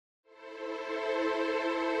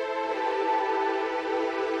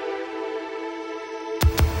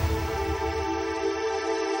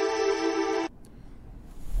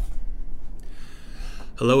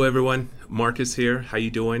Hello, everyone. Marcus here. How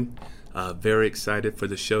you doing? Very excited for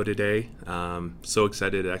the show today. So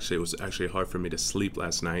excited. Actually, it was actually hard for me to sleep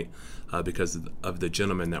last night because of the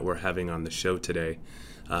gentleman that we're having on the show today.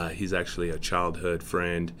 He's actually a childhood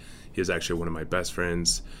friend. He was actually one of my best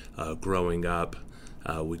friends growing up.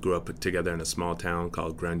 We grew up together in a small town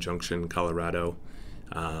called Grand Junction, Colorado.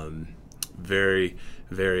 Very,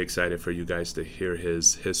 very excited for you guys to hear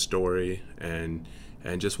his story and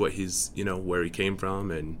just what he's, where he came from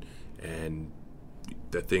and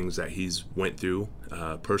the things that he's went through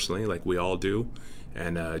personally, like we all do.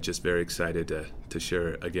 And just very excited to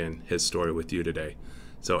share, again, his story with you today.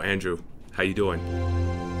 So, Andrew, how you doing?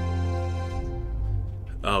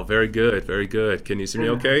 Oh, very good, very good. Can you see me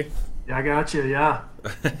okay? Yeah, I got you, yeah.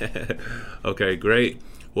 Okay, great.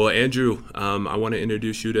 Well, Andrew, I want to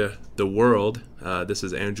introduce you to the world. This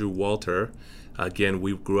is Andrew Walter. Again,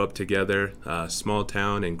 we grew up together, small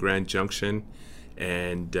town in Grand Junction.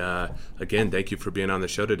 And again, thank you for being on the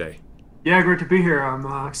show today. Yeah, great to be here.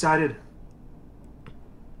 I'm excited.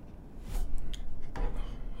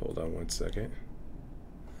 Hold on one second.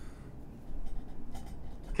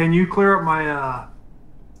 Can you clear up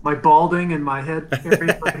my balding and my head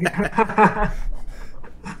area?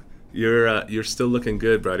 You're still looking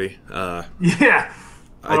good, buddy. Yeah.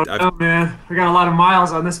 Man. I got a lot of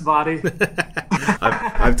miles on this body.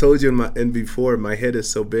 I've told you in before, my head is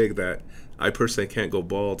so big that I personally can't go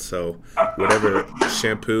bald. So whatever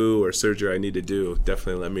shampoo or surgery I need to do,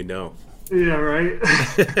 definitely let me know. Yeah, right.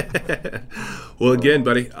 Well, again,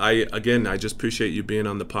 buddy, I just appreciate you being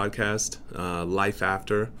on the podcast, Life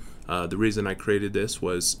After. The reason I created this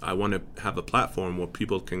was I want to have a platform where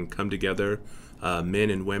people can come together,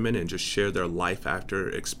 men and women, and just share their life after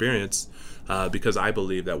experience, because I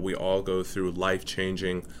believe that we all go through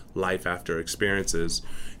life-changing life after experiences.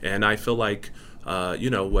 And I feel like,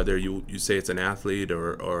 whether you say it's an athlete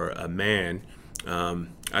or a man,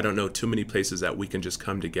 I don't know too many places that we can just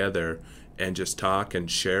come together and just talk and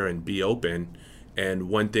share and be open. And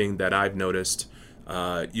one thing that I've noticed,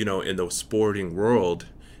 in the sporting world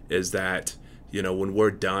is that, when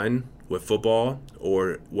we're done with football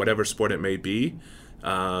or whatever sport it may be,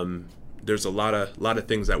 there's a lot of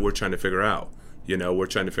things that we're trying to figure out. We're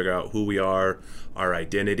trying to figure out who we are, our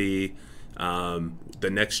identity, the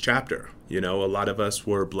next chapter. A lot of us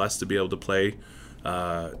were blessed to be able to play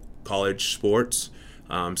college sports.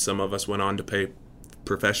 Some of us went on to play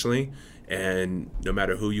professionally, and no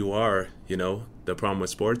matter who you are, the problem with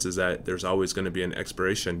sports is that there's always going to be an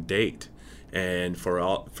expiration date. And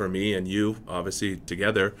for me and you, obviously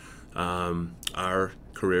together, our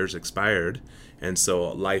careers expired, and so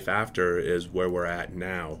life after is where we're at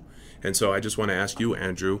now. And so I just want to ask you,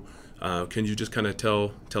 Andrew, can you just kind of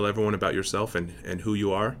tell everyone about yourself and who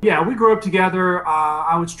you are? Yeah, we grew up together.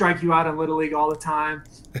 I would strike you out in Little League all the time,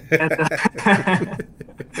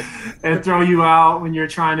 and throw you out when you're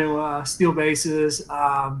trying to steal bases.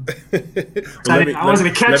 I wasn't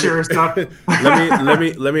a catcher.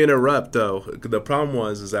 Let me interrupt though. The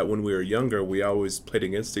problem is that when we were younger, we always played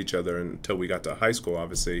against each other until we got to high school,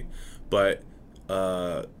 obviously. But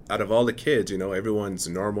out of all the kids, everyone's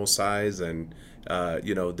normal size, and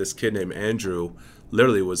this kid named Andrew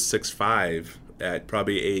literally was 6'5" at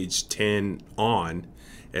probably age 10 on.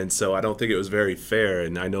 And so I don't think it was very fair.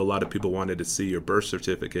 And I know a lot of people wanted to see your birth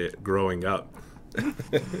certificate growing up.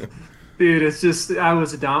 Dude, it's just, I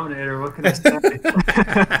was a dominator. What can I say?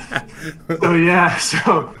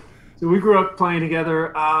 So we grew up playing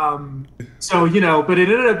together. But it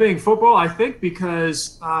ended up being football, I think,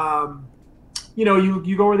 because,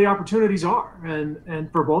 you go where the opportunities are. And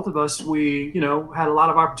for both of us, we, had a lot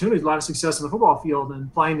of opportunities, a lot of success in the football field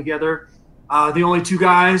and playing together. The only two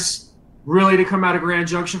guys really to come out of Grand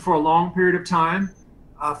Junction for a long period of time,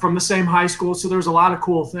 from the same high school. So there's a lot of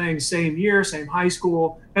cool things, same year, same high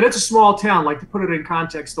school. And it's a small town, like to put it in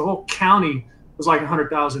context, the whole county was like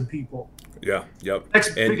 100,000 people. Yeah, yep.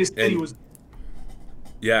 Next biggest city was.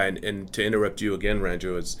 Yeah, and to interrupt you again,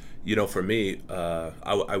 Ranjo, is, for me,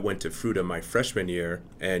 I went to Fruita my freshman year,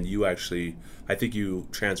 and you actually, I think you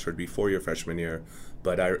transferred before your freshman year.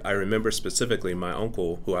 But I remember specifically my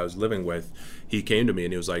uncle, who I was living with, he came to me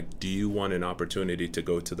and he was like, do you want an opportunity to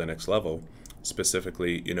go to the next level,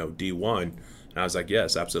 specifically, D1? And I was like,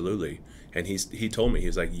 yes, absolutely. And he told me,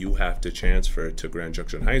 he's like, you have to transfer to Grand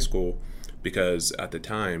Junction High School, because at the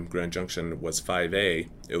time, Grand Junction was 5A.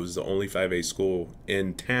 It was the only 5A school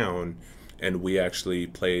in town, and we actually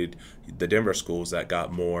played the Denver schools that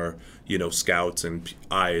got more, scouts and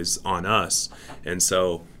eyes on us. And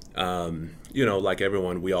so like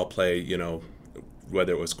everyone, we all play,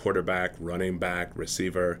 whether it was quarterback, running back,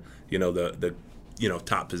 receiver, the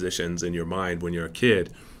top positions in your mind when you're a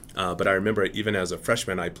kid. But I remember even as a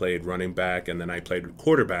freshman, I played running back and then I played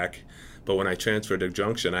quarterback. But when I transferred to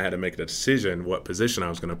Junction, I had to make a decision what position I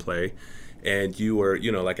was going to play. And you were,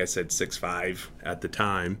 like I said, 6'5" at the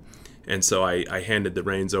time. And so I handed the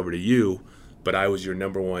reins over to you, but I was your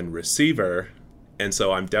number one receiver. And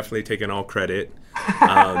so I'm definitely taking all credit.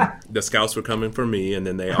 The scouts were coming for me, and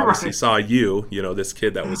then they obviously saw you, this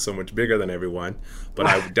kid that was so much bigger than everyone. But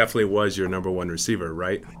I definitely was your number one receiver,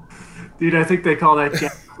 right? Dude, I think they call that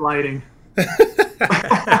gaslighting.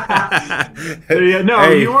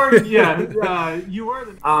 You were. You were.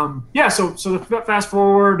 So the fast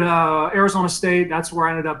forward, Arizona State. That's where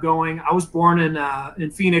I ended up going. I was born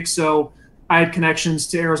in Phoenix, so I had connections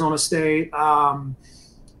to Arizona State.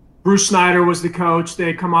 Bruce Snyder was the coach. They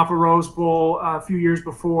had come off a Rose Bowl a few years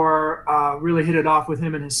before. Really hit it off with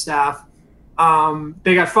him and his staff.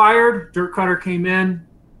 They got fired. Dirk Cutter came in.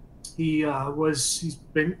 He's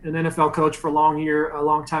been an NFL coach for a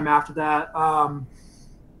long time after that,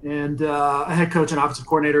 and a head coach and offensive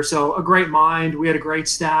coordinator. So a great mind. We had a great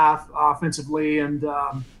staff offensively, and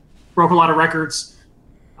broke a lot of records.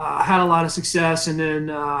 Had a lot of success, and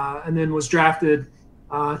then was drafted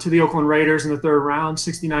to the Oakland Raiders in the third round,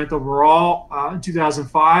 69th overall in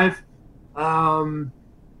 2005.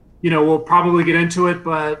 We'll probably get into it,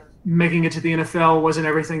 but making it to the NFL wasn't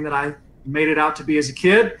everything that I made it out to be as a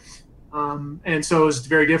kid. And so it was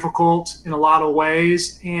very difficult in a lot of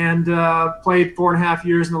ways, and played 4.5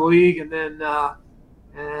 years in the league, and then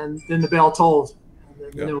the bell tolled,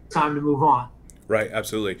 and then it was time to move on. Right,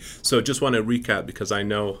 absolutely. So just want to recap, because I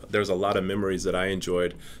know there's a lot of memories that I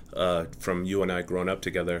enjoyed from you and I growing up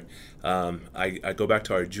together. I go back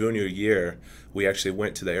to our junior year. We actually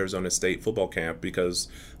went to the Arizona State football camp because,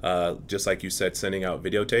 just like you said, sending out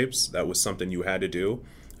videotapes, that was something you had to do.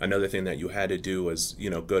 Another thing that you had to do was,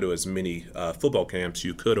 go to as many football camps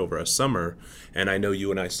you could over a summer. And I know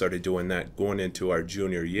you and I started doing that going into our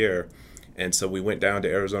junior year. And so we went down to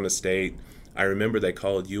Arizona State. I remember they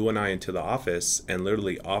called you and I into the office and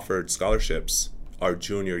literally offered scholarships our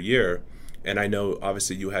junior year. And I know,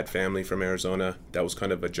 obviously, you had family from Arizona. That was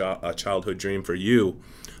kind of a childhood dream for you.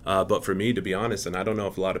 But for me, to be honest, and I don't know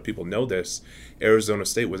if a lot of people know this, Arizona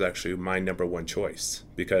State was actually my number one choice,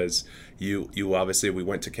 because you obviously, we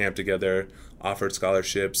went to camp together, offered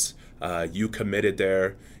scholarships, you committed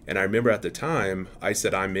there. And I remember at the time, I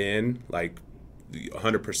said, I'm in, like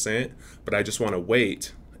 100%, but I just want to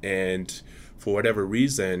wait. And for whatever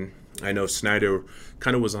reason, I know Snyder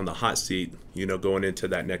kind of was on the hot seat, going into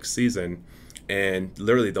that next season. And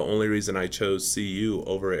literally the only reason I chose CU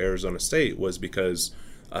over Arizona State was because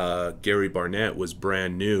Gary Barnett was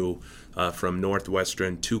brand new from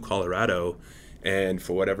Northwestern to Colorado. And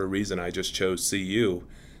for whatever reason, I just chose CU.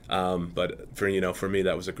 But for me,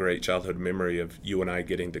 that was a great childhood memory of you and I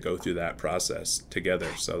getting to go through that process together.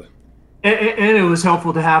 So. And it was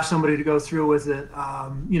helpful to have somebody to go through with it,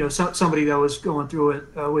 somebody that was going through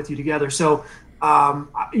it with you together. So,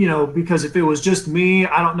 because if it was just me,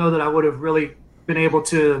 I don't know that I would have really been able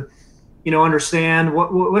to, understand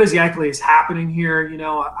what exactly is happening here.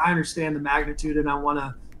 I understand the magnitude and I want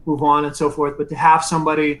to move on and so forth. But to have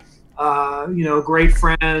somebody, a great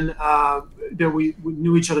friend that we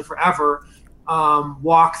knew each other forever,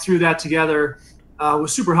 walk through that together,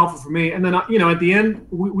 was super helpful for me. And then, at the end,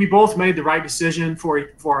 we both made the right decision for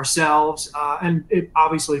ourselves. And it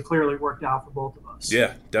obviously clearly worked out for both of us.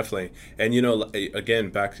 Yeah, definitely. And, again,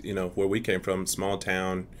 back, where we came from, small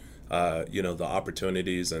town, the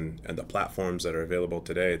opportunities and the platforms that are available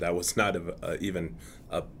today, that was not even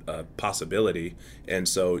a possibility. And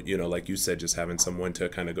so, like you said, just having someone to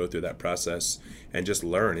kind of go through that process and just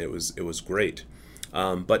learn, it was great.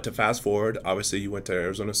 But to fast forward, obviously you went to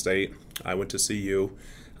Arizona State. I went to CU.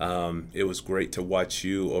 It was great to watch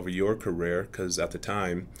you over your career, because at the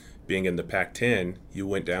time, being in the Pac-10, you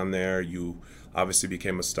went down there. You obviously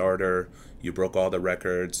became a starter. You broke all the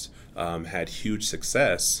records, had huge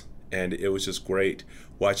success, and it was just great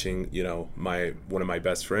watching, one of my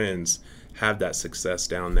best friends have that success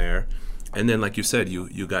down there. And then, like you said,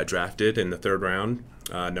 you got drafted in the third round,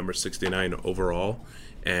 number 69 overall.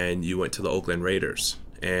 And you went to the Oakland Raiders.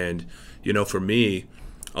 And, for me,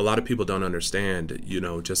 a lot of people don't understand,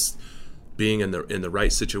 just being in the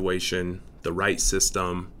right situation, the right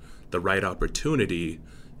system, the right opportunity.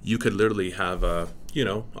 You could literally have a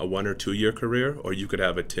 1 or 2 year career, or you could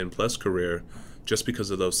have a 10+ career just because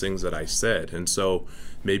of those things that I said. And so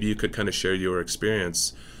maybe you could kind of share your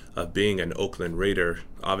experience of being an Oakland Raider,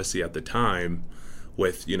 obviously at the time,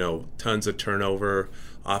 with, tons of turnover,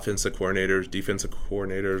 offensive coordinators, defensive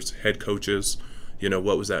coordinators, head coaches.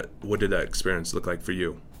 What was that? What did that experience look like for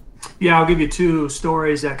you? Yeah, I'll give you two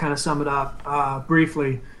stories that kind of sum it up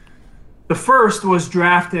briefly. The first was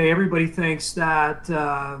draft day. Everybody thinks that,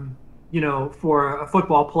 for a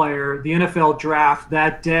football player, the NFL draft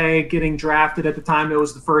that day, getting drafted at the time, it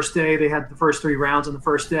was the first day. They had the first 3 rounds on the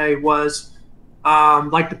first day was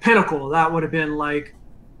like the pinnacle. That would have been like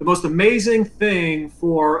the most amazing thing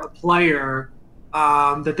for a player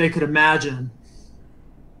that they could imagine.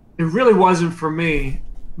 It really wasn't for me.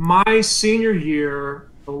 My senior year,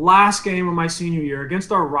 the last game of my senior year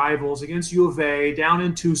against our rivals, against U of A down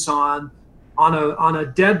in Tucson, on a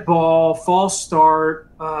dead ball, false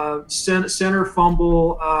start, center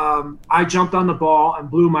fumble. I jumped on the ball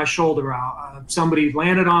and blew my shoulder out. Somebody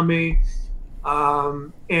landed on me,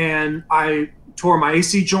 and I tore my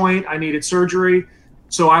AC joint. I needed surgery.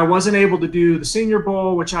 So I wasn't able to do the Senior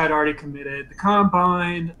Bowl, which I had already committed. The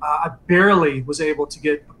Combine, I barely was able to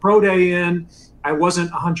get a pro day in. I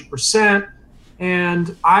wasn't 100%.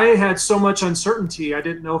 And I had so much uncertainty. I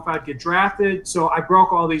didn't know if I'd get drafted. So I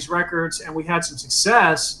broke all these records, and we had some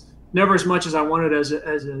success, never as much as I wanted as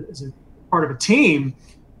a part of a team.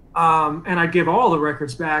 And I'd give all the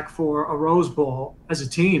records back for a Rose Bowl as a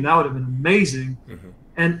team. That would have been amazing. Mm-hmm.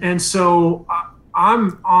 And so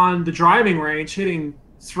I'm on the driving range hitting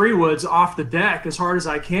 3-woods off the deck as hard as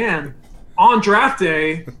I can on draft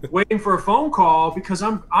day, waiting for a phone call because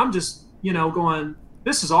I'm just, going,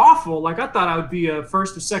 this is awful. Like I thought I would be a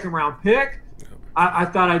first or second round pick. I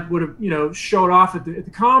thought I would have, showed off at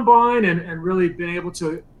the Combine and really been able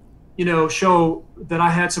to, show that I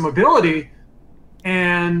had some ability.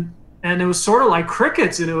 And it was sort of like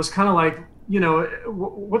crickets, and it was kind of like,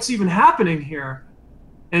 what's even happening here?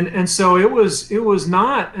 And so it was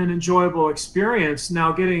not an enjoyable experience.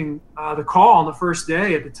 Now getting the call on the first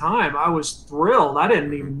day at the time, I was thrilled. I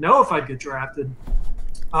didn't even know if I'd get drafted.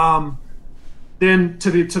 Then to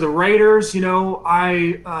the Raiders,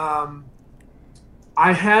 I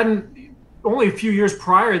hadn't, only a few years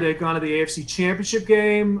prior they'd gone to the AFC Championship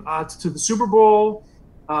game, to the Super Bowl.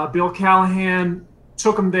 Bill Callahan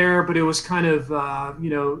took them there, but it was kind of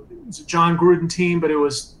it was a John Gruden team, but it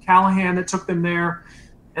was Callahan that took them there.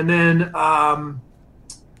 And then, but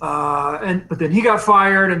then he got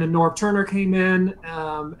fired, and then Norv Turner came in,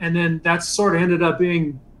 and then that sort of ended up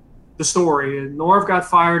being the story. And Norv got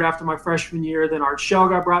fired after my freshman year, then Art Shell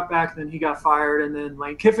got brought back, and then he got fired, and then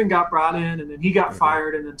Lane Kiffin got brought in, and then he got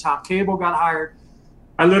fired, and then Tom Cable got hired.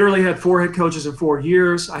 I literally had 4 head coaches in 4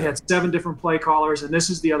 years. I had 7 different play callers, and this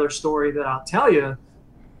is the other story that I'll tell you.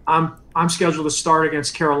 I'm scheduled to start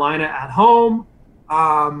against Carolina at home.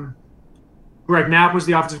 Greg Knapp was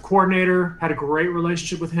the offensive coordinator, had a great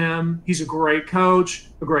relationship with him. He's a great coach,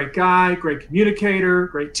 a great guy, great communicator,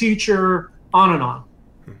 great teacher, on and on.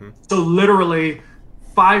 Mm-hmm. So literally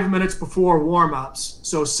 5 minutes before warm-ups,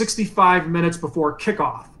 so 65 minutes before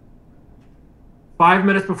kickoff, 5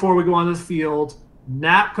 minutes before we go on the field,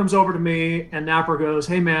 Knapp comes over to me, and Napper goes,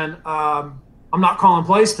 "Hey, man, I'm not calling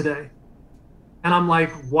plays today." And I'm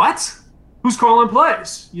like, "What? Who's calling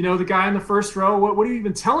plays? The guy in the first row? What are you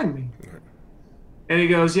even telling me?" And he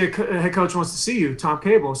goes, "Yeah, head coach wants to see you, Tom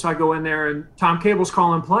Cable." So I go in there, and Tom Cable's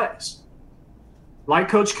calling plays. Like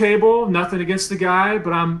Coach Cable, nothing against the guy,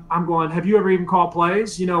 but I'm going, "Have you ever even called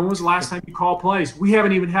plays? When was the last time you called plays? We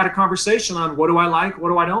haven't even had a conversation on what do I like, what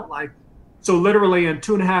do I don't like." So literally in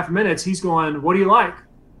 2.5 minutes, he's going, "What do you like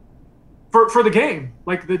for the game,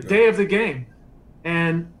 like the day of the game?"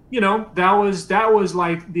 And that was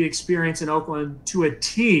like the experience in Oakland to a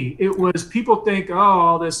T. It was, people think, oh,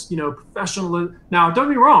 all this, professional. Now, don't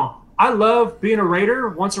get me wrong. I love being a Raider.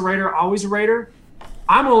 Once a Raider, always a Raider.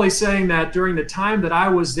 I'm only saying that during the time that I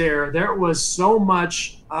was there was so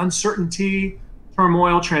much uncertainty,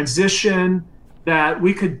 turmoil, transition, that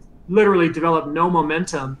we could literally develop no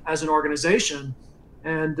momentum as an organization.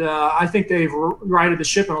 And I think they've righted the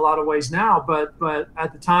ship in a lot of ways now. But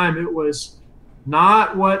at the time, it was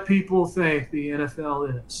not what people think the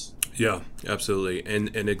NFL is. Yeah, absolutely.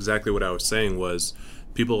 And exactly what I was saying was,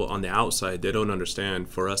 people on the outside, they don't understand.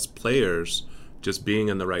 For us players, just being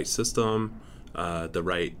in the right system, the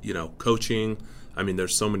right, coaching. I mean,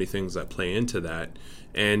 there's so many things that play into that.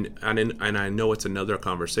 And I know it's another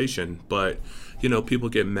conversation, but, people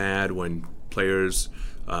get mad when players,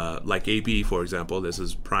 like AB, for example, this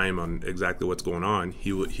is prime on exactly what's going on.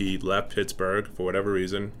 He left Pittsburgh for whatever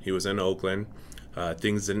reason. He was in Oakland.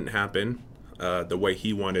 Things didn't happen the way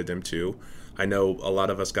he wanted them to. I know a lot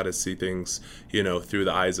of us got to see things, through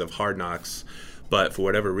the eyes of Hard Knocks, but for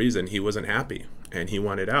whatever reason, he wasn't happy and he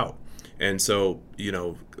wanted out. And so,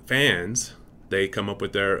 fans, They come up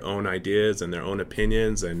with their own ideas and their own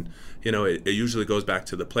opinions, and it usually goes back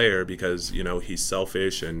to the player because he's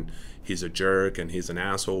selfish and he's a jerk and he's an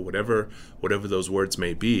asshole, whatever those words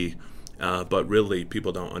may be. But really,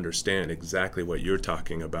 people don't understand exactly what you're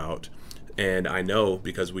talking about. And I know,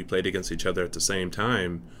 because we played against each other at the same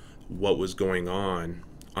time, what was going on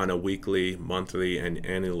a weekly, monthly, and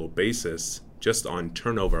annual basis just on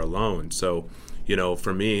turnover alone. So,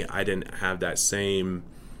 for me, I didn't have that same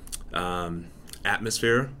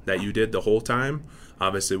atmosphere that you did the whole time.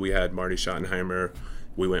 Obviously, we had Marty Schottenheimer.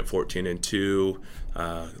 We went 14-2,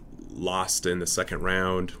 lost in the second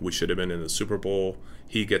round. We should have been in the Super Bowl.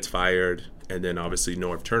 He gets fired, and then obviously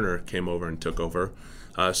Norv Turner came over and took over.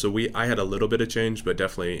 So I had a little bit of change, but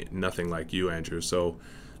definitely nothing like you, Andrew. So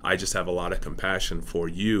I just have a lot of compassion for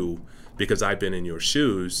you because I've been in your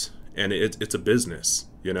shoes, and it's a business,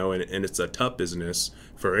 and it's a tough business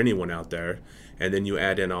for anyone out there. And then you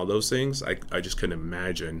add in all those things, I just couldn't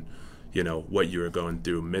imagine, what you were going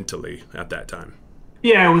through mentally at that time.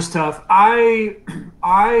 Yeah, it was tough. I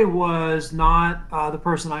was not the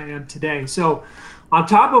person I am today. So on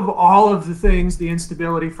top of all of the things, the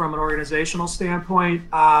instability from an organizational standpoint,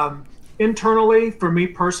 internally, for me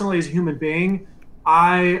personally as a human being,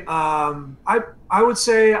 I would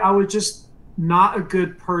say I was just not a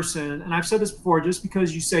good person. And I've said this before, just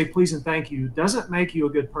because you say please and thank you doesn't make you a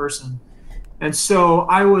good person. And so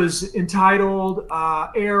I was entitled,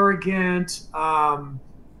 arrogant,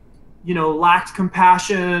 lacked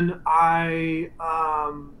compassion. I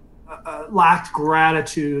lacked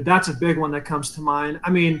gratitude. That's a big one that comes to mind.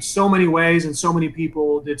 I mean, so many ways and so many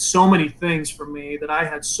people did so many things for me that I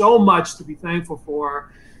had so much to be thankful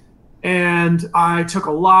for. And I took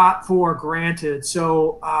a lot for granted.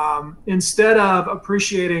 So instead of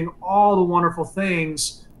appreciating all the wonderful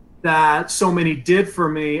things that so many did for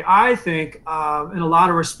me, I think in a lot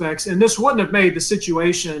of respects, and this wouldn't have made the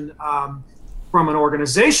situation from an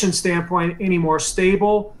organization standpoint any more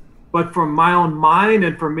stable, but from my own mind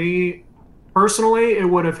and for me personally, it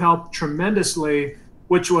would have helped tremendously,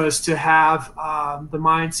 which was to have the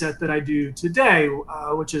mindset that I do today,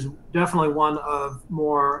 which is definitely one of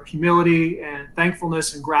more humility and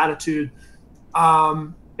thankfulness and gratitude.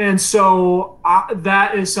 And so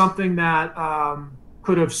that is something that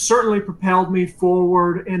could have certainly propelled me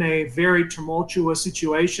forward in a very tumultuous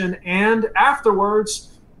situation. And afterwards,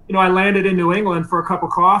 I landed in New England for a cup of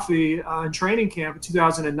coffee in training camp in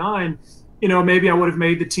 2009. Maybe I would have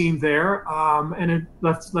made the team there. And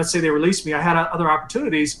let's say they released me. I had other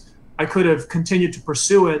opportunities. I could have continued to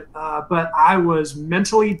pursue it. But I was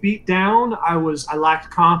mentally beat down. I lacked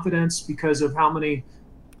confidence because of how many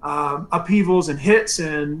upheavals and hits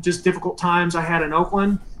and just difficult times I had in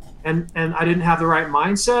Oakland. And I didn't have the right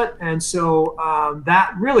mindset. And so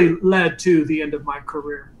that really led to the end of my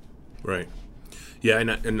career. Right. Yeah,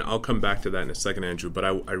 and I'll come back to that in a second, Andrew, but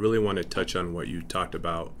I really want to touch on what you talked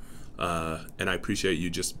about, and I appreciate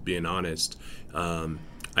you just being honest.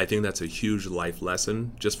 I think that's a huge life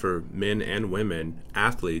lesson just for men and women,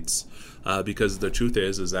 athletes, because the truth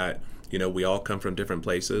is that, we all come from different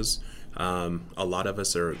places. A lot of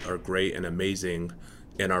us are great and amazing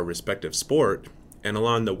in our respective sport, and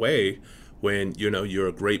along the way, when, you're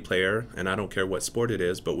a great player, and I don't care what sport it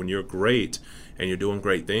is, but when you're great and you're doing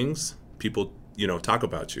great things, people talk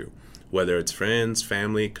about you, whether it's friends,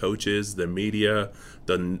 family, coaches, the media,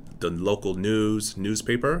 the local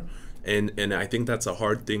newspaper. And I think that's a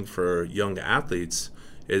hard thing for young athletes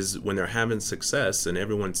is when they're having success and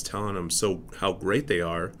everyone's telling them how great they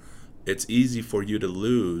are, it's easy for you to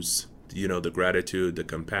lose, the gratitude, the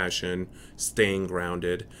compassion, staying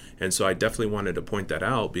grounded. And so I definitely wanted to point that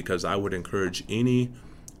out because I would encourage any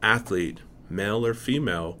athlete, male or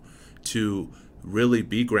female, to really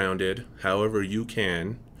be grounded however you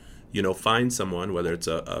can. Find someone, whether it's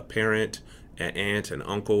a parent, an aunt, an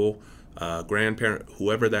uncle, grandparent,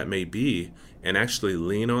 whoever that may be, and actually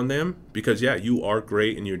lean on them because, yeah, you are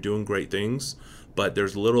great and you're doing great things, but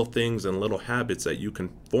there's little things and little habits that you can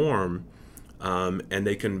form, and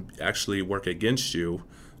they can actually work against you.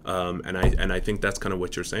 And I think that's kind of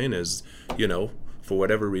what you're saying is, for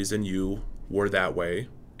whatever reason you were that way,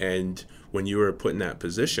 and when you were put in that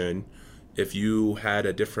position, if you had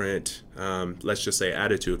a different, let's just say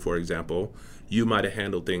attitude, for example, you might have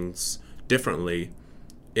handled things differently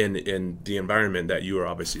in the environment that you were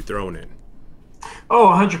obviously thrown in. Oh,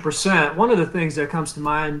 100%. One of the things that comes to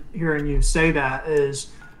mind hearing you say that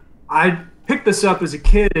is I picked this up as a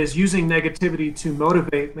kid as using negativity to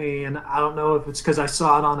motivate me. And I don't know if it's because I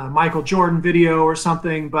saw it on a Michael Jordan video or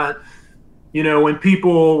something, but When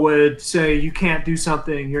people would say you can't do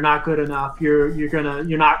something, you're not good enough,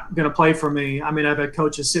 you're not gonna play for me. I mean, I've had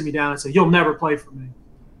coaches sit me down and say, "You'll never play for me."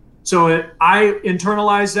 So I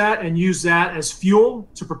internalize that and use that as fuel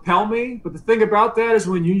to propel me. But the thing about that is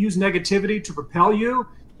when you use negativity to propel you,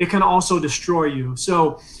 it can also destroy you.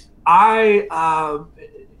 So having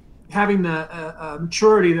the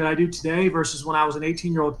maturity that I do today versus when I was an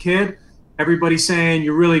 18-year-old kid, everybody's saying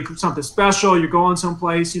you're really something special, you're going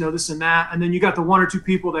someplace, this and that. And then you got the one or two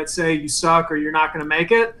people that say you suck or you're not going to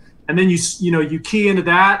make it. And then you key into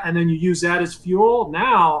that and then you use that as fuel.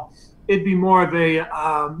 Now it'd be more of a,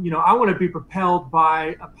 I want to be propelled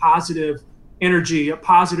by a positive energy, a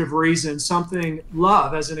positive reason, something,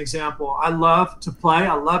 love as an example. I love to play.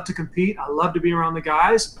 I love to compete. I love to be around the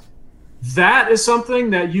guys. That is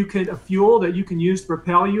something that a fuel that you can use to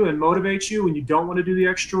propel you and motivate you when you don't want to do the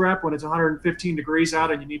extra rep, when it's 115 degrees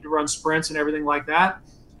out and you need to run sprints and everything like that.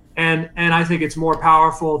 And I think it's more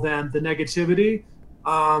powerful than the negativity.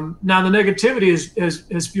 Now the negativity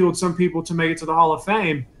has fueled some people to make it to the Hall of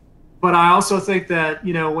Fame. But I also think that,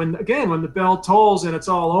 when the bell tolls and it's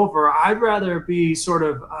all over, I'd rather be sort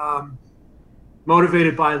of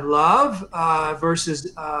motivated by love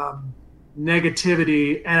versus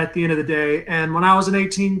negativity at the end of the day. And when I was an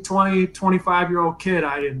 18, 20, 25-year-old kid,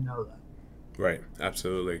 I didn't know that. Right.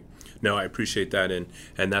 Absolutely. No, I appreciate that.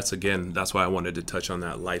 And that's why I wanted to touch on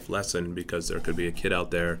that life lesson, because there could be a kid out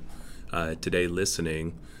there today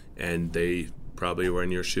listening and they probably were in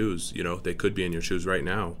your shoes. They could be in your shoes right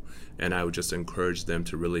now. And I would just encourage them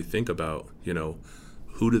to really think about,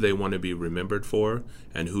 who do they want to be remembered for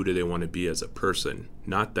and who do they want to be as a person,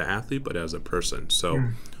 not the athlete, but as a person. So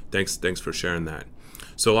thanks for sharing that.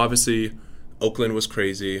 So obviously Oakland was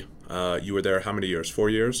crazy. You were there how many years? 4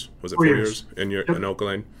 years? Was it 4 years in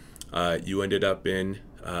Oakland? You ended up in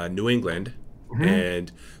New England.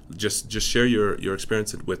 And just share your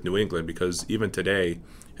experience with New England, because even today,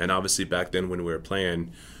 and obviously back then when we were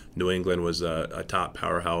playing, New England was a top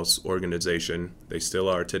powerhouse organization. They still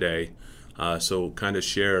are today. So kind of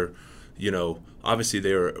share, obviously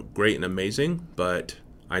they were great and amazing, but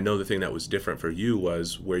I know the thing that was different for you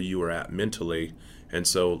was where you were at mentally. And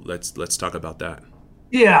so let's talk about that.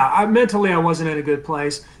 Yeah, mentally I wasn't in a good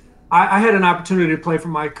place. I had an opportunity to play for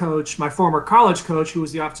my coach, my former college coach, who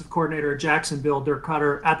was the offensive coordinator at Jacksonville, Dirk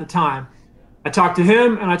Cutter, at the time. I talked to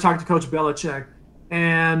him and I talked to Coach Belichick.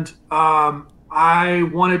 And I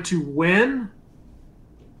wanted to win.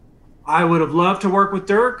 I would have loved to work with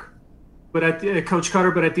Dirk, but Coach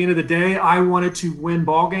Cutter. But at the end of the day, I wanted to win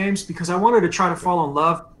ball games because I wanted to try to fall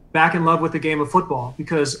back in love with the game of football,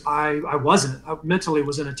 because I mentally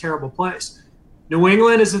was in a terrible place. New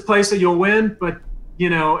England is the place that you'll win, but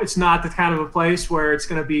it's not the kind of a place where it's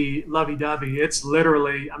going to be lovey-dovey. It's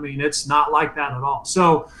literally, it's not like that at all.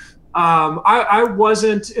 So I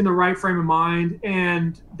wasn't in the right frame of mind,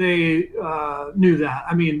 and they knew that.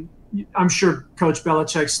 I'm sure Coach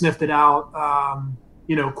Belichick sniffed it out,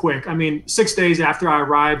 quick. 6 days after I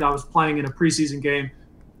arrived, I was playing in a preseason game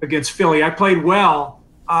against Philly. I played well,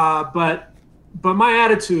 but my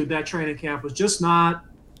attitude that training camp was just not,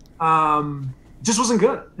 just wasn't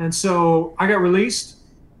good. And so I got released.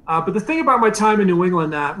 But the thing about my time in New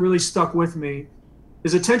England that really stuck with me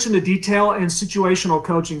is attention to detail and situational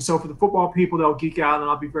coaching. So for the football people, they'll geek out, and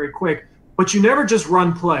I'll be very quick. But you never just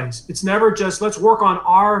run plays. It's never just, let's work on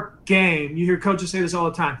our game. You hear coaches say this all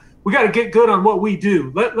the time. We got to get good on what we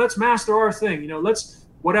do. Let's master our thing. let's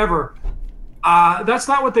whatever. That's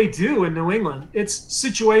not what they do in New England. It's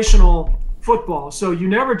situational football. So you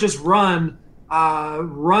never just run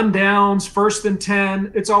downs, 1st and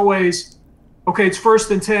 10. It's always, okay, it's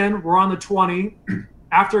 1st and 10. We're on the 20.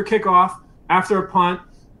 After a kickoff, after a punt,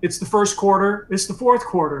 it's the first quarter. It's the fourth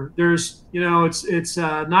quarter. There's, it's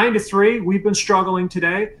 9-3. We've been struggling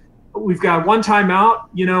today. We've got one timeout.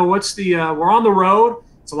 We're on the road.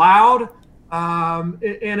 It's loud.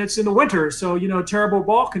 And it's in the winter. So, terrible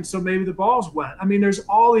ball so maybe the ball's wet. There's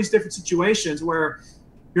all these different situations where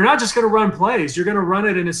you're not just going to run plays. You're going to run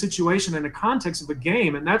it in a situation, in a context of a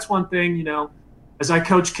game. And that's one thing, as I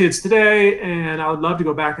coach kids today, and I would love to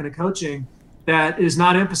go back into coaching, that is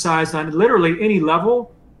not emphasized on literally any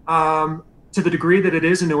level to the degree that it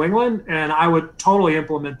is in New England. And I would totally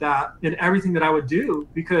implement that in everything that I would do,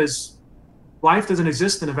 because life doesn't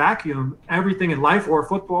exist in a vacuum. Everything in life, or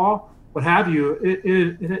football, what have you,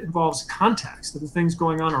 it involves context of the things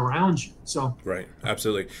going on around you. So right,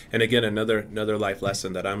 absolutely. And again, another life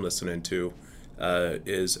lesson that I'm listening to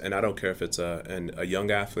is, and I don't care if it's a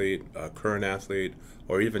young athlete, a current athlete,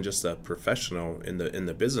 or even just a professional in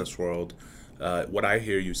the business world. What I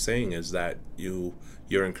hear you saying is that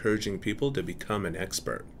you're encouraging people to become an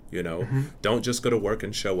expert. Don't just go to work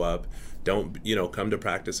and show up. Don't, come to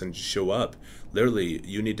practice and show up. Literally,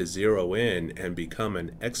 you need to zero in and become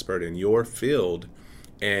an expert in your field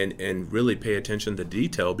and really pay attention to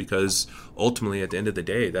detail, because ultimately at the end of the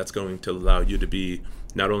day, that's going to allow you to be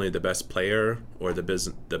not only the best player or the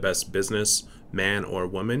best business man or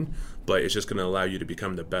woman, but it's just going to allow you to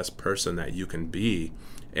become the best person that you can be.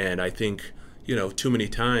 And I think, too many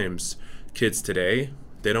times kids today,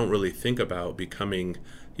 they don't really think about becoming,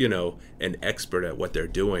 an expert at what they're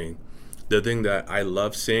doing. The thing that I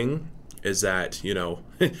love seeing is that,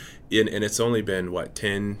 and it's only been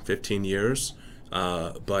 10, 15 years,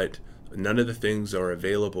 but none of the things are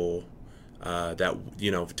available that,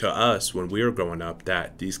 to us when we were growing up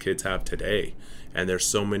that these kids have today. And there's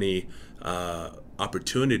so many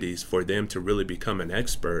opportunities for them to really become an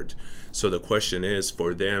expert. So the question is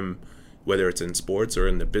for them, whether it's in sports or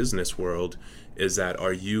in the business world, is that,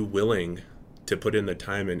 are you willing to put in the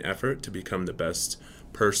time and effort to become the best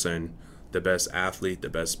person, the best athlete, the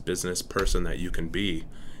best business person that you can be?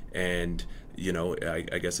 And,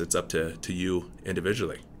 I guess it's up to you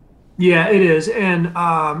individually. Yeah, it is. And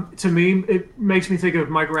to me, it makes me think of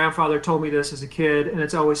my grandfather told me this as a kid, and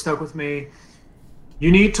it's always stuck with me.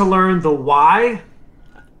 You need to learn the why,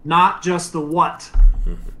 not just the what.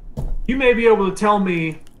 You may be able to tell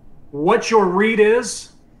me what your read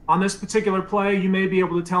is on this particular play. You may be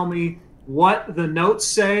able to tell me what the notes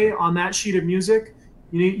say on that sheet of music.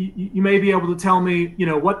 You may be able to tell me,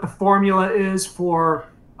 what the formula is for,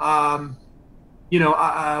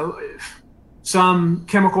 some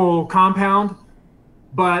chemical compound,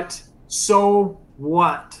 but so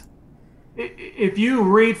what? If you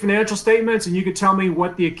read financial statements and you could tell me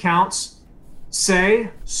what the accounts say,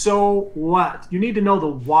 so what? You need to know the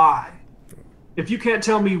why. If you can't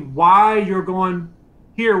tell me why you're going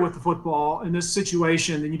here with the football in this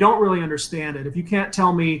situation, then you don't really understand it. If you can't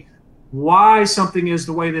tell me why something is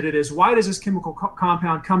the way that it is, why does this chemical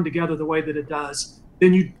compound come together the way that it does,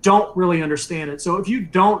 then you don't really understand it. So if you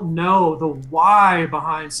don't know the why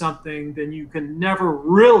behind something, then you can never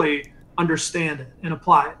really understand it and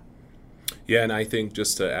apply it. Yeah, and I think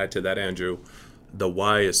just to add to that, Andrew, the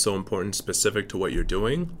why is so important, specific to what you're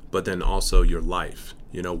doing, but then also your life.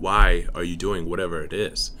 Why are you doing whatever it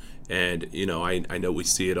is? And, I know we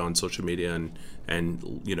see it on social media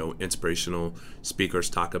and inspirational speakers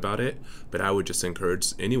talk about it, but I would just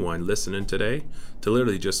encourage anyone listening today to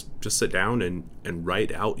literally just sit down and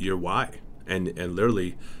write out your why and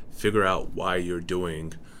literally figure out why you're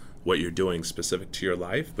doing what you're doing specific to your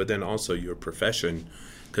life, but then also your profession,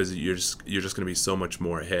 because you're just going to be so much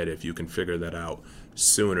more ahead if you can figure that out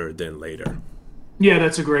sooner than later. Yeah,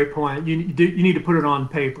 that's a great point. You need to put it on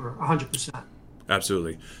paper, 100%.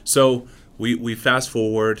 Absolutely. So we fast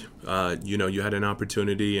forward, you had an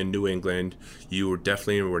opportunity in New England. You were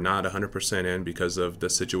not 100% in because of the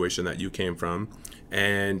situation that you came from.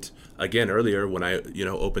 And again, earlier when I,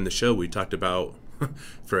 opened the show, we talked about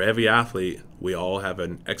for every athlete, we all have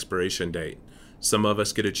an expiration date. Some of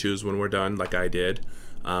us get to choose when we're done, like I did.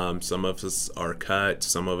 Some of us are cut.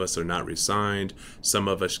 Some of us are not re-signed. Some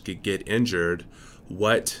of us could get injured.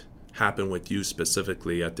 What happened with you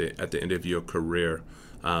specifically at the end of your career?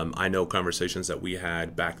 I know conversations that we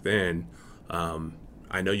had back then.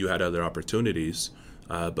 I know you had other opportunities,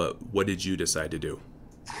 but what did you decide to do?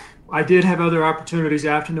 I did have other opportunities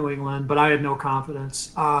after New England, but I had no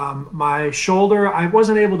confidence. My shoulder, I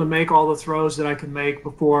wasn't able to make all the throws that I could make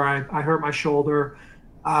before I hurt my shoulder.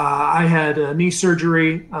 I had a knee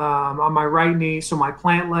surgery on my right knee, so my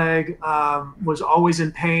plant leg was always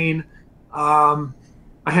in pain.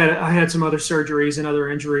 I had some other surgeries and other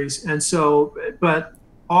injuries, and so, but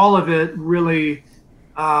all of it really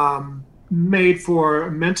made for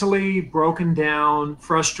a mentally broken down,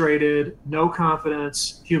 frustrated, no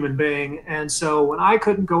confidence human being. And so when I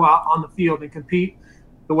couldn't go out on the field and compete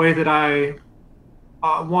the way that I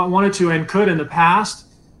wanted to and could in the past,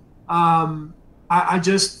 I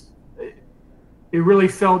just, it really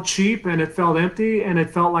felt cheap and it felt empty and it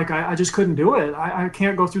felt like I just couldn't do it. I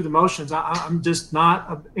can't go through the motions. I'm just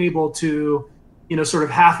not able to, sort of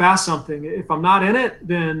half-ass something. If I'm not in it,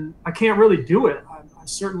 then I can't really do it. I've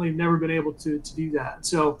certainly never been able to do that.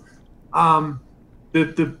 So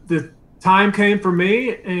the time came for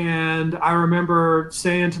me, and I remember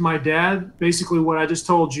saying to my dad basically what I just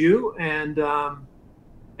told you, and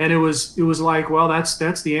it was like, well,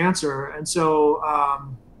 that's the answer. And so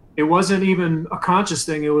it wasn't even a conscious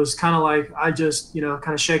thing. It was kind of like I just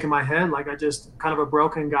kind of shaking my head, like I just kind of a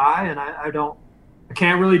broken guy, and I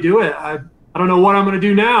can't really do it. I don't know what I'm going to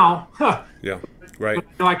do now. Yeah, right.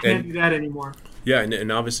 But I can't do that anymore. Yeah,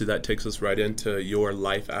 and obviously that takes us right into your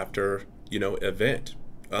life after, event.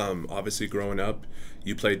 Obviously, growing up,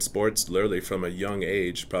 you played sports literally from a young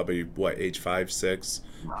age, probably what, age 5, 6,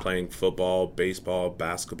 playing football, baseball,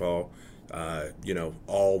 basketball,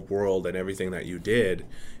 all world and everything that you did.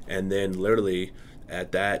 And then literally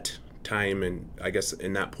at that time, and I guess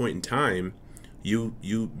in that point in time, you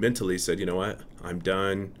mentally said, you know what, I'm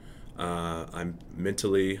done. I'm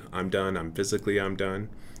done. I'm physically, I'm done.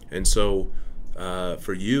 And so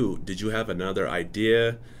for you, did you have another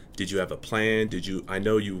idea? Did you have a plan? I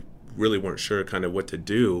know you really weren't sure kind of what to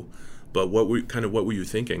do, but what were you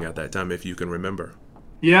thinking at that time, if you can remember?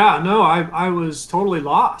 Yeah, no, I was totally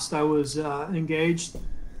lost. I was engaged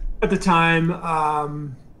at the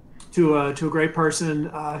time to a great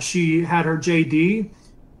person. She had her JD,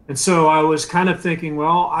 and so I was kind of thinking,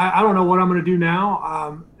 well, I don't know what I'm going to do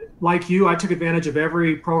now. Like you, I took advantage of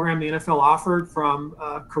every program the NFL offered, from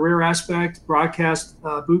career aspect, broadcast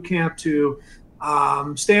boot camp, to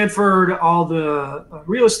Stanford, all the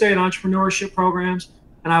real estate entrepreneurship programs,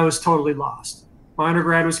 and I was totally lost. My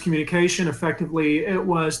undergrad was communication. Effectively, it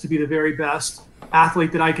was to be the very best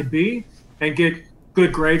athlete that I could be and get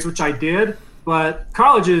good grades, which I did. But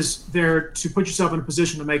college is there to put yourself in a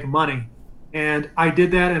position to make money. And I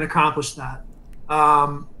did that and accomplished that.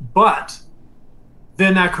 But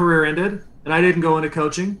then that career ended and I didn't go into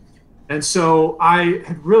coaching. And so I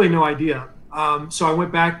had really no idea. So I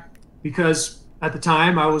went back because at the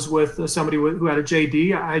time I was with somebody who had a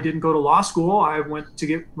JD. I didn't go to law school. I went to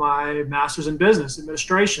get my master's in business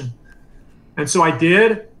administration. And so I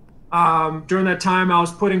did. During that time, I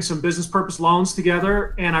was putting some business purpose loans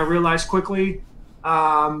together, and I realized quickly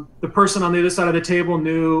the person on the other side of the table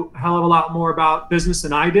knew a hell of a lot more about business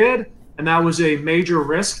than I did. And that was a major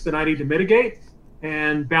risk that I need to mitigate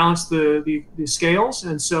and balance the scales.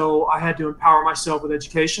 And so I had to empower myself with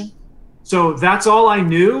education. So that's all I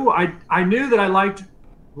knew. I knew that I liked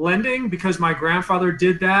lending because my grandfather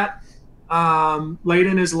did that late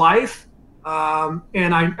in his life. And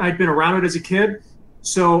I'd been around it as a kid.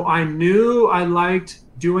 So I knew I liked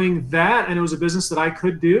doing that, and it was a business that I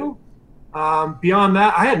could do. Beyond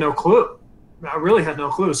that, I had no clue. I really had no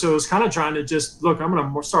clue. So it was kind of trying to just, look, I'm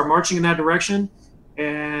going to start marching in that direction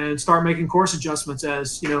and start making course adjustments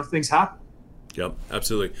as, things happen. Yep,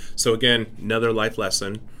 absolutely. So again, another life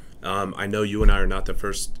lesson. I know you and I are not the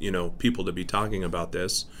first, people to be talking about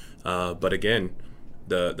this. But again,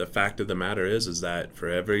 the fact of the matter is that for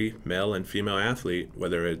every male and female athlete,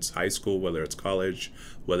 whether it's high school, whether it's college,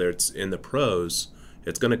 whether it's in the pros,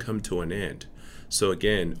 it's going to come to an end. So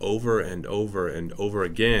again, over and over and over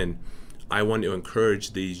again, I want to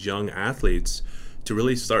encourage these young athletes to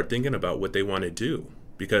really start thinking about what they want to do,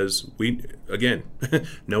 because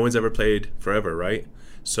no one's ever played forever, right?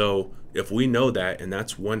 So if we know that, and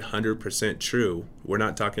that's 100% true, we're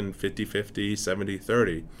not talking 50-50,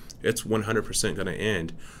 70-30, it's 100% going to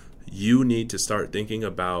end. You need to start thinking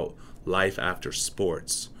about life after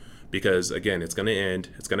sports, because again, it's going to end,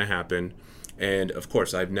 it's going to happen. And of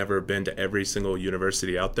course, I've never been to every single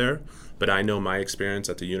university out there, but I know my experience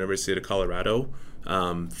at the University of Colorado,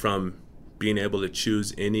 from being able to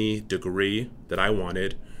choose any degree that I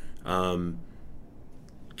wanted,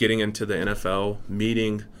 getting into the NFL,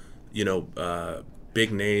 meeting,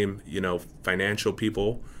 big name, financial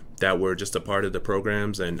people that were just a part of the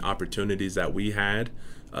programs and opportunities that we had.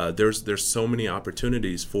 There's so many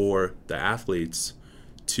opportunities for the athletes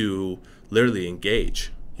to literally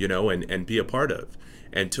engage, and be a part of.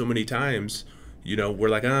 And too many times, we're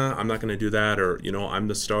like, I'm not going to do that, or, I'm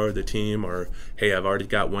the star of the team, or, hey, I've already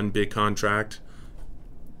got one big contract.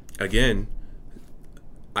 Again,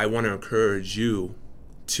 I want to encourage you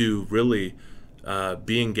to really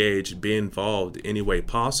be engaged, be involved any way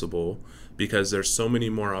possible, because there's so many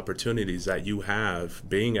more opportunities that you have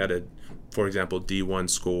being at a, for example, D1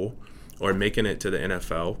 school or making it to the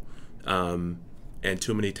NFL. And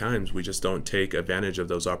too many times we just don't take advantage of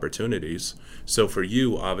those opportunities. So for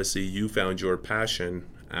you, obviously, you found your passion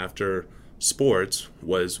after sports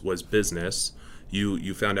was business.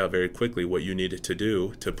 You found out very quickly what you needed to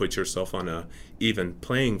do to put yourself on a even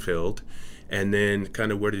playing field. And then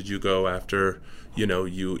kind of where did you go after,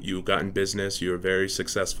 you got in business, you were very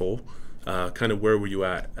successful. Kind of where were you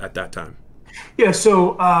at that time? Yeah,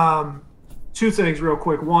 so two things real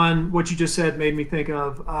quick. One, what you just said made me think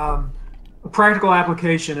of a practical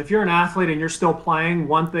application. If you're an athlete and you're still playing,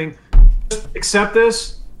 one thing, just accept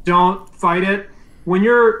this, don't fight it. When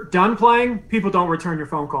you're done playing, people don't return your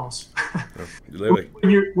phone calls.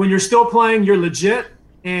 When you're still playing, you're legit,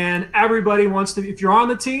 and everybody wants to, if you're on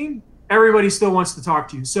the team, everybody still wants to talk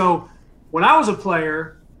to you. So when I was a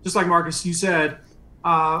player, just like Marcus, you said,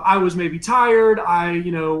 I was maybe tired. I,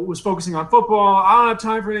 was focusing on football. I don't have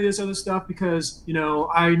time for any of this other stuff because,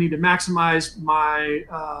 I need to maximize my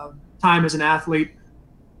time as an athlete.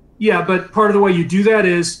 Yeah, but part of the way you do that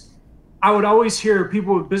is I would always hear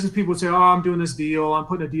business people would say, oh, I'm doing this deal. I'm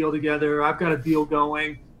putting a deal together. I've got a deal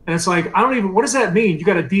going. And it's like, what does that mean? You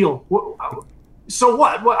got a deal. So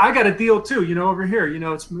what? Well, I got a deal too, over here,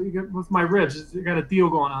 it's with my ribs. I got a deal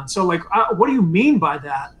going on. So like, what do you mean by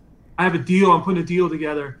that? I have a deal. I'm putting a deal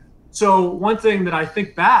together. So one thing that I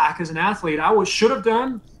think back as an athlete, should have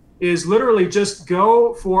done is literally just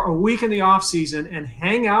go for a week in the off season and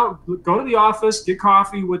hang out, go to the office, get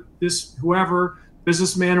coffee with this whoever,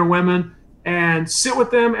 businessman or women, and sit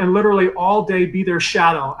with them and literally all day be their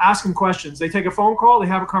shadow, ask them questions. They take a phone call, they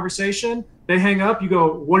have a conversation, they hang up, you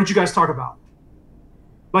go, what did you guys talk about?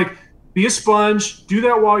 Like, be a sponge, do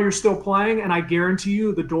that while you're still playing, and I guarantee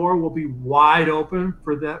you the door will be wide open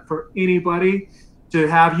for anybody to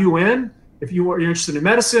have you in. If you're interested in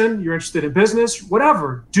medicine, you're interested in business,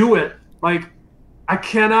 whatever, do it. Like, I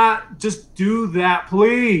cannot just do that,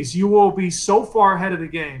 please. You will be so far ahead of the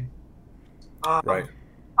game. Right.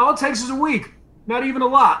 All it takes is a week, not even a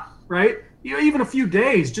lot, right? Even a few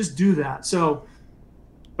days, just do that. So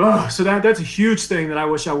that's a huge thing that I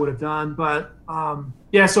wish I would have done. But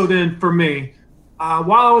so then for me,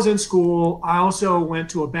 while I was in school, I also went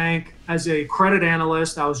to a bank as a credit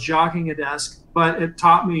analyst. I was jockeying a desk, but it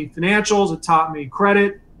taught me financials, it taught me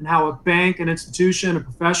credit, and how a bank, an institution, a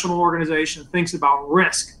professional organization thinks about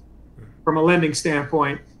risk from a lending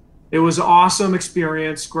standpoint. It was an awesome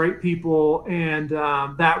experience, great people, and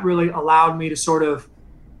that really allowed me to sort of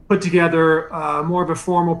put together more of a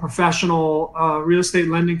formal professional real estate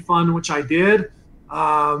lending fund, which I did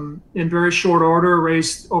in very short order,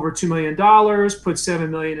 raised over $2 million, put $7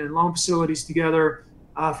 million in loan facilities together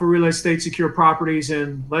for real estate secure properties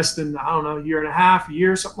in less than, a year and a half, a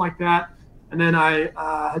year, something like that. And then I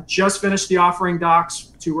had just finished the offering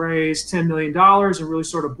docs to raise $10 million and really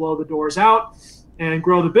sort of blow the doors out and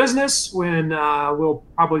grow the business when we'll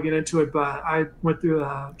probably get into it. But I went through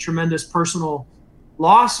a tremendous personal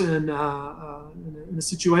loss in the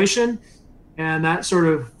situation. And that sort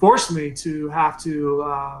of forced me to have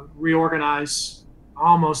to reorganize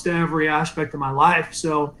almost every aspect of my life.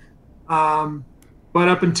 So, but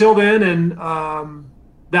up until then, and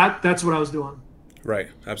that's what I was doing. Right.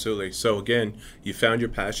 Absolutely. So again, you found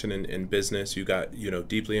your passion in business. You got,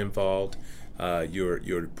 deeply involved.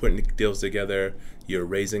 You're putting deals together. You're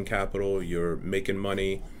raising capital. You're making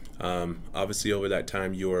money. Obviously, over that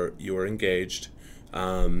time, you were engaged.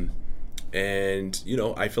 And,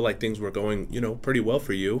 I feel like things were going, pretty well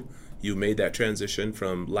for you. You made that transition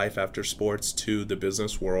from life after sports to the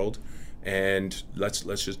business world. And let's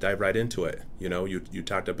just dive right into it. You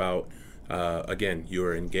talked about, again, you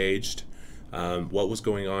were engaged. What was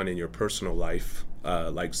going on in your personal life,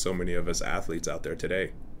 like so many of us athletes out there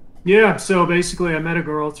today? Yeah, so basically I met a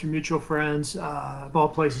girl through mutual friends, of all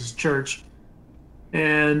places, church.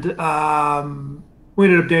 And we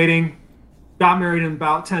ended up dating, got married in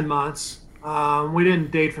about 10 months. We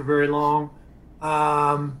didn't date for very long.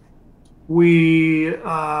 We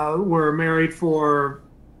were married for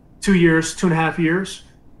 2.5 years.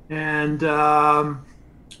 And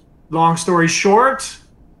long story short,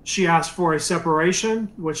 she asked for a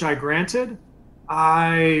separation, which I granted.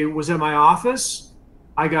 I was at my office.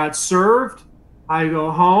 I got served. I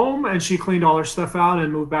go home, and she cleaned all her stuff out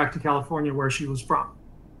and moved back to California, where she was from.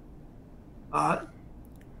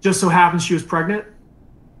 Just so happens she was pregnant.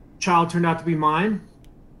 Child turned out to be mine.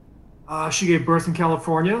 She gave birth in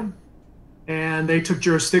California, and they took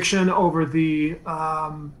jurisdiction over the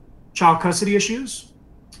child custody issues.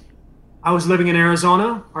 I was living in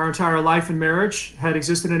Arizona. Our entire life and marriage had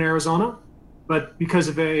existed in Arizona, but because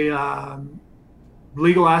of a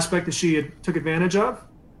legal aspect that she took advantage of,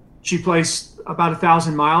 she placed about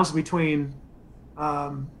 1,000 miles between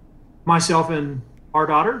myself and our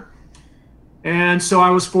daughter. And so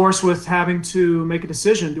I was forced with having to make a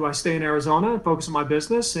decision. Do I stay in Arizona and focus on my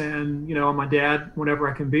business and, on my dad whenever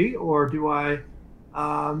I can be, or do I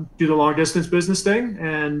do the long distance business thing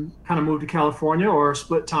and kind of move to California or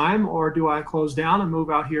split time, or do I close down and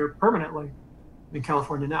move out here permanently in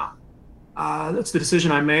California now? That's the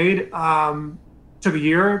decision I made. Took a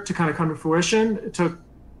year to kind of come to fruition. It took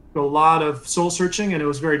a lot of soul searching, and it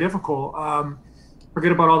was very difficult.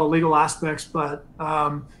 Forget about all the legal aspects, but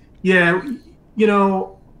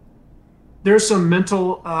there's some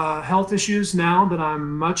mental health issues now that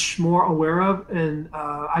I'm much more aware of and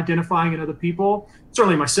identifying in other people,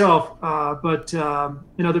 certainly myself, but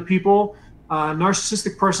in other people.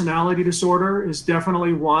 Narcissistic personality disorder is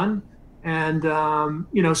definitely one. And,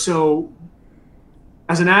 so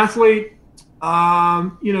as an athlete,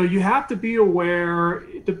 you have to be aware,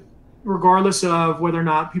 regardless of whether or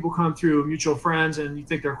not people come through mutual friends and you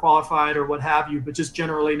think they're qualified or what have you, but just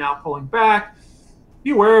generally now pulling back, be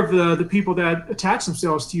aware of the people that attach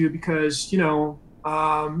themselves to you, because,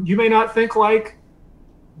 you may not think like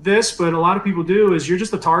this, but a lot of people do, is you're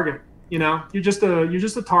just a target. You're just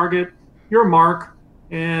a target. You're a mark.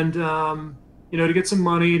 And, to get some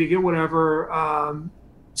money, to get whatever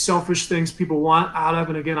selfish things people want out of.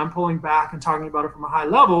 And again, I'm pulling back and talking about it from a high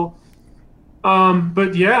level.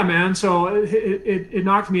 But yeah, man, so it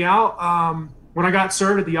knocked me out. When I got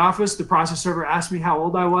served at the office, the process server asked me how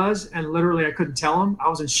old I was, and literally I couldn't tell him. I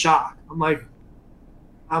was in shock. I'm like,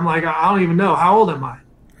 I don't even know. How old am I?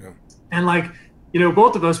 Yeah. And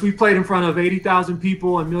both of us, we played in front of 80,000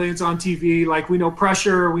 people and millions on TV. Like, we know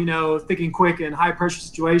pressure, we know thick and quick and high pressure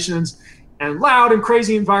situations and loud and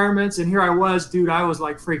crazy environments. And here I was, dude, I was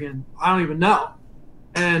like freaking, I don't even know.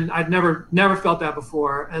 And I'd never felt that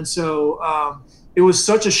before. And so it was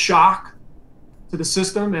such a shock to the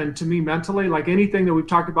system and to me mentally, like anything that we've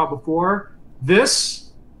talked about before,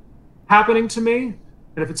 this happening to me.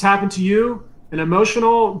 And if it's happened to you, an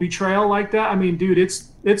emotional betrayal like that, I mean, dude,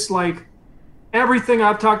 it's like everything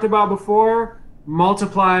I've talked about before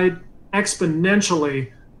multiplied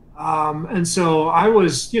exponentially. And so I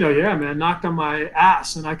was, knocked on my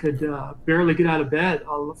ass, and I could barely get out of bed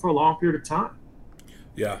for a long period of time.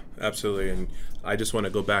 Yeah, absolutely. And I just want to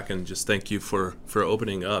go back and just thank you for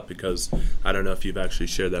opening up, because I don't know if you've actually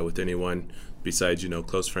shared that with anyone besides,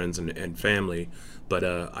 close friends and family. But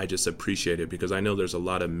I just appreciate it, because I know there's a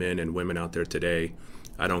lot of men and women out there today.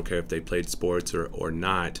 I don't care if they played sports or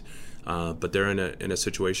not, but they're in a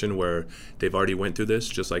situation where they've already went through this,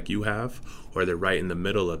 just like you have, or they're right in the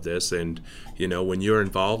middle of this. And when you're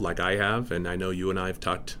involved, like I have, and I know you and I have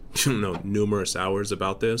talked numerous hours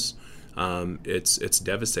about this, it's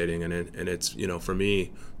devastating, and it's for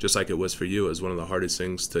me, just like it was for you, is one of the hardest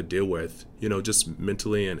things to deal with, just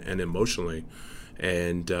mentally and emotionally.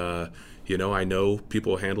 And I know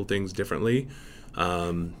people handle things differently.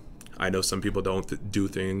 I know some people don't do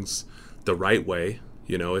things the right way,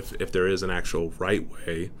 if there is an actual right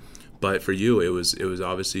way. But for you, it was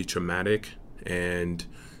obviously traumatic. And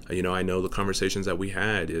I know the conversations that we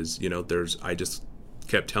had is, I just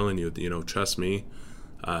kept telling you, trust me,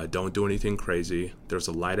 don't do anything crazy. There's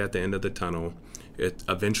a light at the end of the tunnel.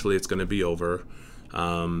 Eventually it's going to be over.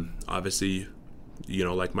 Obviously,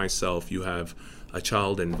 like myself, you have a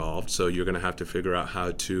child involved, so you're going to have to figure out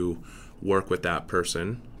how to work with that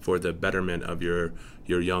person for the betterment of your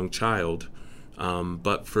young child.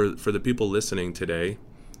 But for the people listening today,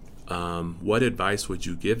 what advice would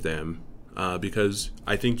you give them? Because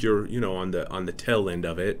I think you're, on the tail end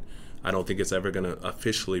of it. I don't think it's ever going to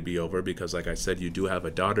officially be over, because, like I said, you do have a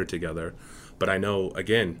daughter together. But I know,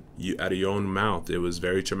 again, you out of your own mouth, it was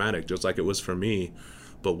very traumatic, just like it was for me.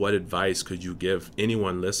 But what advice could you give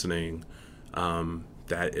anyone listening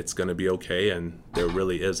that it's going to be okay and there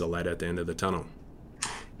really is a light at the end of the tunnel?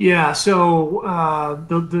 Yeah, so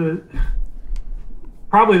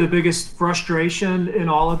probably the biggest frustration in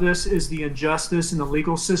all of this is the injustice in the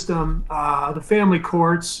legal system. The family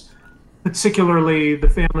courts, particularly the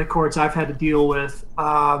family courts I've had to deal with.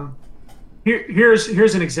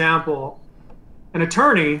 Here's an example. An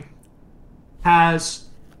attorney has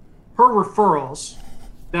her referrals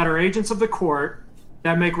that are agents of the court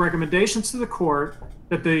that make recommendations to the court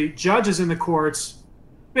that the judges in the courts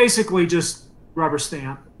basically just rubber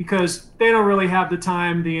stamp, because they don't really have the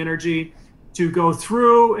time, the energy to go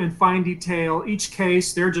through and fine detail each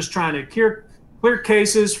case. They're just trying to clear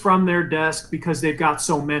cases from their desk because they've got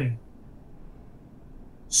so many.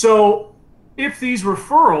 So if these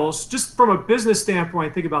referrals, just from a business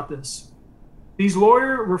standpoint, think about this. These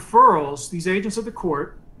lawyer referrals, these agents of the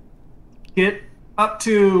court, get up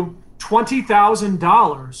to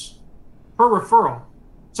 $20,000 per referral.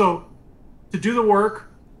 So to do the work,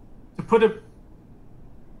 to put a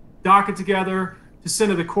docket together, to send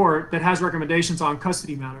to the court that has recommendations on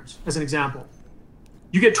custody matters, as an example.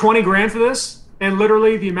 You get 20 grand for this, and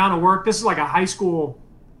literally the amount of work, this is like a high school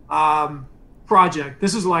project.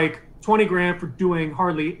 This is like 20 grand for doing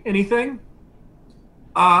hardly anything.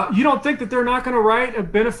 You don't think that they're not going to write a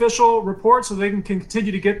beneficial report so they can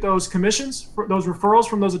continue to get those commissions, for those referrals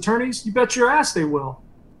from those attorneys? You bet your ass they will.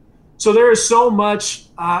 So there is so much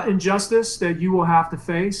injustice that you will have to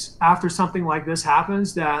face after something like this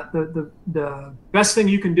happens, that the best thing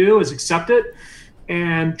you can do is accept it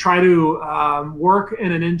and try to work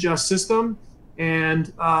in an unjust system.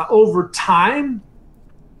 And over time,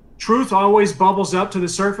 truth always bubbles up to the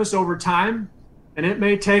surface over time, and it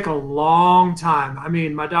may take a long time. I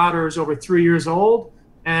mean, my daughter is over 3 years old.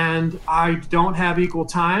 and I don't have equal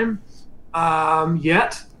time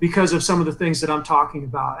yet because of some of the things that I'm talking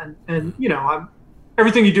about. And you know,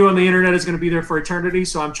 everything you do on the internet is going to be there for eternity.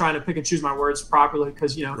 So I'm trying to pick and choose my words properly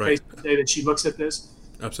because, you know, in case the day that she looks at this.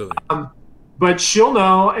 Absolutely. But she'll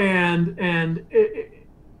know. And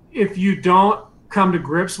if you don't come to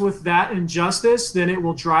grips with that injustice, then it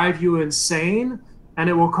will drive you insane, and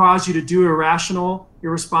it will cause you to do irrational,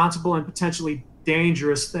 irresponsible, and potentially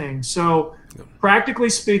dangerous things. So practically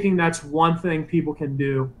speaking, that's one thing people can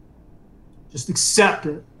do. Just accept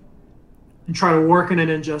it and try to work in an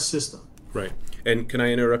unjust system. Right. And can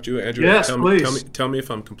I interrupt you, Andrew? Yes, please. Tell me if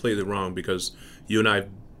I'm completely wrong, because you and I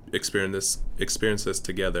experienced this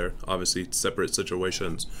together, obviously separate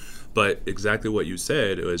situations. But exactly what you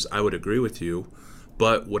said is, I would agree with you,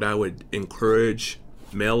 but what I would encourage,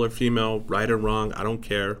 male or female, right or wrong, I don't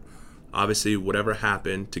care. Obviously, whatever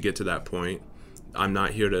happened to get to that point, I'm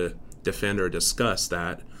not here to defend or discuss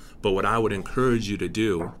that. But what I would encourage you to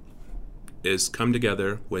do is come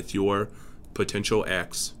together with your potential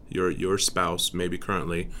ex, your spouse, maybe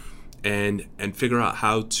currently, and figure out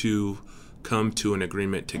how to come to an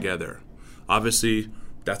agreement together. Obviously,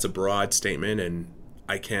 that's a broad statement, and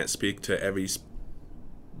I can't speak to every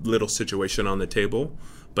little situation on the table.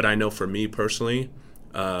 But I know for me personally,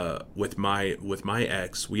 with my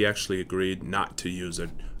ex, we actually agreed not to use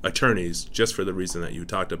attorneys, just for the reason that you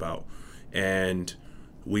talked about, and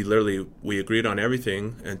we agreed on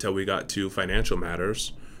everything until we got to financial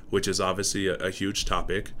matters, which is obviously a huge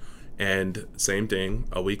topic. And same thing,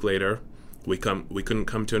 a week later, we couldn't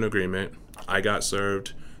come to an agreement. I got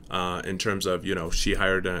served in terms of, you know, she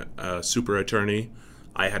hired a super attorney.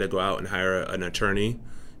 I had to go out and hire an attorney.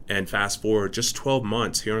 And fast forward just 12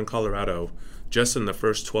 months here in Colorado, just in the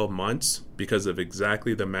first 12 months, because of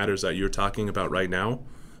exactly the matters that you're talking about right now,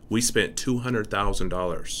 we spent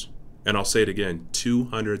 $200,000. And I'll say it again,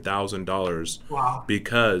 $200,000. Wow.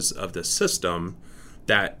 Because of the system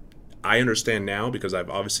that I understand now, because I've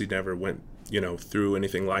obviously never went, you know, through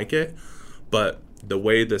anything like it. But the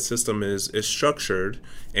way the system is structured,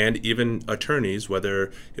 and even attorneys,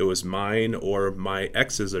 whether it was mine or my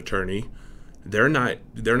ex's attorney, they're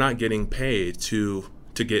not getting paid to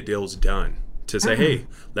get deals done. To say, hey,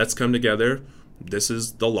 let's come together. This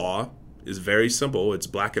is the law. It's very simple. It's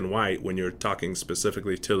black and white when you're talking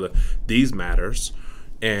specifically to these matters,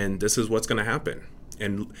 and this is what's going to happen.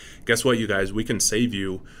 And guess what, you guys? We can save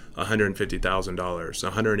you $150,000,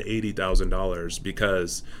 $180,000,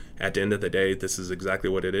 because at the end of the day, this is exactly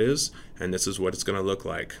what it is, and this is what it's going to look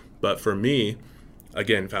like. But for me,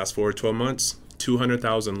 again, fast forward 12 months,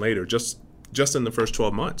 $200,000 later, just in the first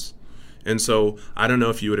 12 months. And so I don't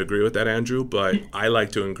know if you would agree with that, Andrew, but I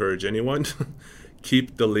like to encourage anyone,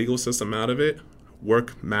 keep the legal system out of it,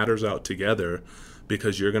 work matters out together,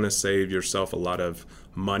 because you're going to save yourself a lot of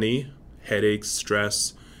money, headaches,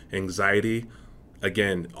 stress, anxiety,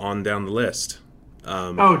 again, on down the list.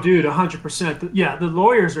 Oh, dude, 100%. Yeah, the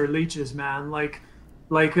lawyers are leeches, man. Like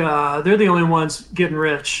they're the only ones getting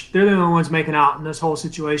rich. They're the only ones making out in this whole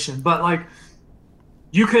situation. But like,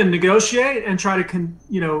 you can negotiate and try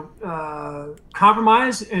to,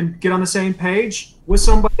 compromise and get on the same page with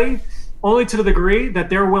somebody, only to the degree that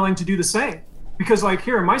they're willing to do the same. Because like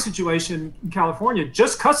here in my situation in California,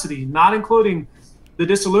 just custody, not including the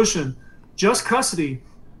dissolution, just custody.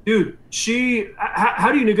 Dude,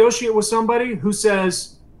 how do you negotiate with somebody who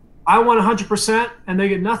says, I want 100% and they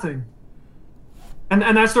get nothing? And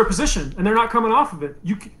that's their position, and they're not coming off of it.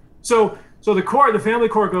 So the family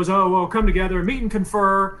court goes, oh, well, come together, meet and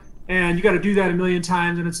confer, and you got to do that a million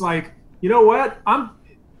times. And it's like, you know what?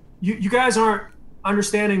 You guys aren't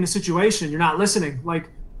understanding the situation. You're not listening. Like,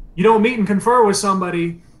 you don't meet and confer with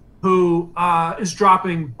somebody who is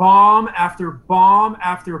dropping bomb after bomb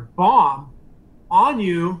after bomb on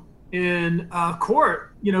you in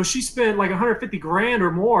court. You know, she spent like 150 grand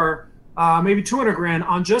or more, maybe 200 grand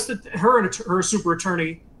on just her and her super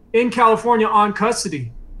attorney in California on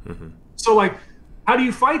custody. Mm-hmm. So like, how do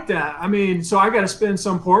you fight that? I mean, so I got to spend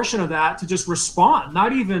some portion of that to just respond,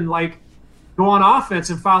 not even like go on offense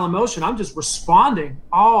and file a motion. I'm just responding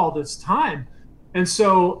all this time. And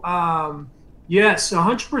so, yes,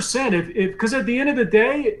 100%. Because at the end of the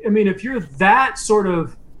day, I mean, if you're that sort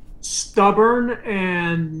of stubborn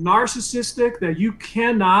and narcissistic that you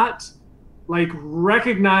cannot like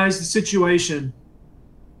recognize the situation,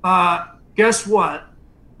 guess what?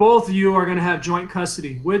 Both of you are going to have joint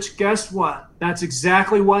custody, which guess what? That's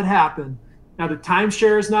exactly what happened. Now, the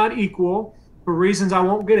timeshare is not equal for reasons I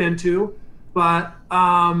won't get into, but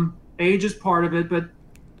age is part of it. But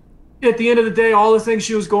at the end of the day, all the things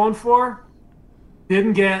she was going for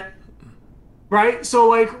didn't get, right? So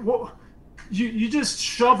like, you just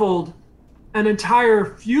shoveled an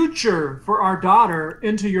entire future for our daughter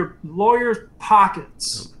into your lawyer's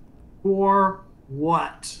pockets. For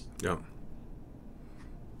what? Yeah.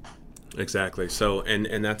 Exactly. So,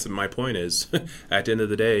 and that's my point is, at the end of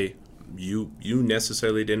the day, you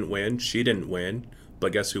necessarily didn't win. She didn't win.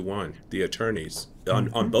 But guess who won? The attorneys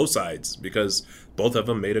on both sides, because both of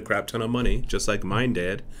them made a crap ton of money, just like mine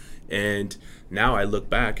did. And now I look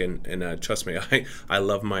back and trust me, I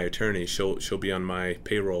love my attorney. She'll be on my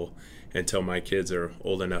payroll until my kids are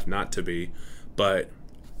old enough not to be. But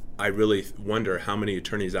I really wonder how many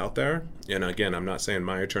attorneys out there. And again, I'm not saying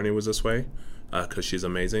my attorney was this way, because she's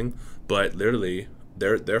amazing. But literally,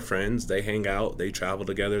 they're friends. They hang out. They travel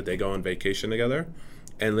together. They go on vacation together.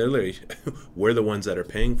 And literally, we're the ones that are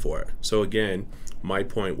paying for it. So again, my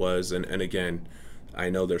point was, and again,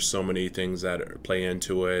 I know there's so many things that play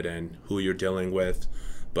into it and who you're dealing with,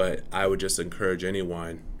 but I would just encourage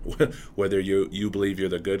anyone, whether you believe you're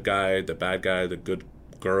the good guy, the bad guy, the good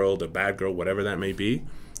girl, the bad girl, whatever that may be,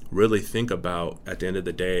 really think about, at the end of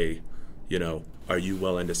the day, are you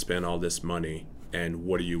willing to spend all this money, and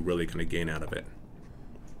what are you really going to gain out of it?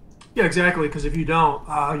 Yeah, exactly. Because if you don't,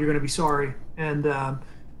 you're going to be sorry. And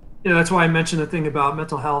that's why I mentioned the thing about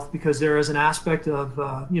mental health, because there is an aspect of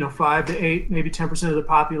 5 to 8, maybe 10% of the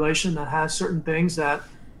population that has certain things that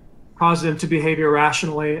cause them to behave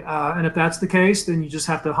irrationally. And if that's the case, then you just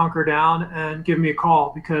have to hunker down and give me a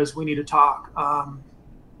call, because we need to talk.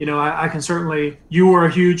 I can certainly. You were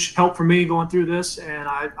a huge help for me going through this, and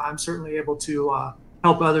I'm certainly able to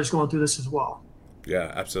help others going through this as well.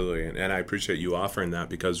 Yeah, absolutely. And I appreciate you offering that,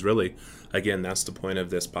 because really, again, that's the point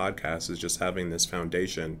of this podcast, is just having this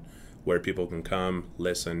foundation where people can come,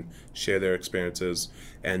 listen, share their experiences.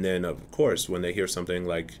 And then, of course, when they hear something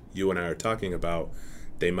like you and I are talking about,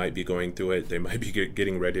 they might be going through it. They might be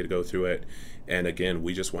getting ready to go through it. And again,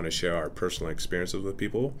 we just want to share our personal experiences with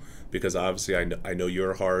people, because obviously I know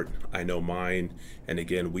your heart, I know mine. And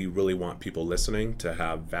again, we really want people listening to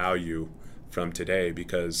have value from today,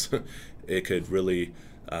 because it could really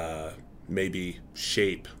maybe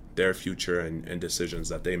shape their future and decisions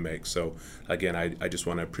that they make. So again, I just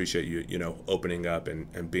want to appreciate you, opening up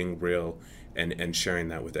and being real and sharing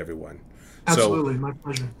that with everyone. Absolutely, my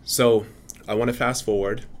pleasure. So I want to fast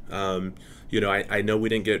forward. I know we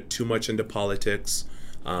didn't get too much into politics.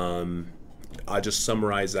 I'll just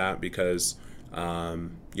summarize that because, I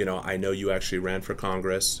know you actually ran for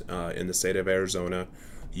Congress in the state of Arizona.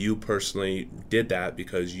 You personally did that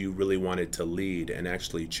because you really wanted to lead and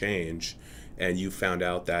actually change, and you found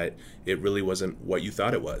out that it really wasn't what you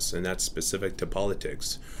thought it was, and that's specific to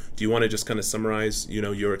politics. Do you want to just kind of summarize,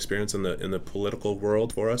 your experience in the political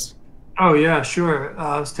world for us? Oh yeah, sure.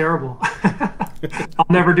 It's terrible. I'll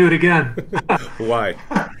never do it again. Why?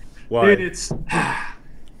 Why? It's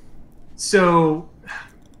so,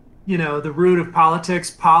 the root of politics,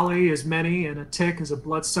 poly is many, and a tick is a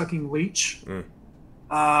blood-sucking leech.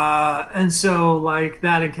 And so,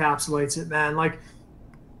 that encapsulates it, man.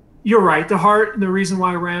 You're right. The heart and the reason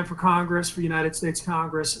why I ran for Congress, for United States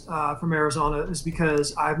Congress from Arizona, is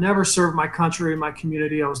because I've never served my country and my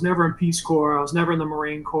community. I was never in Peace Corps. I was never in the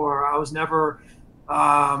Marine Corps. I was never,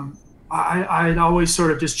 I'd always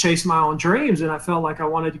sort of just chased my own dreams, and I felt like I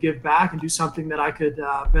wanted to give back and do something that I could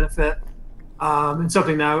benefit, and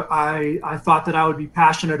something that I thought that I would be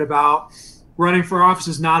passionate about. Running for office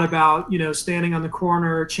is not about, standing on the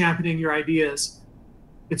corner championing your ideas.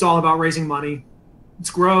 It's all about raising money. It's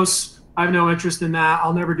gross. I have no interest in that.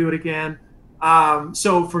 I'll never do it again.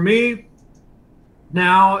 So for me,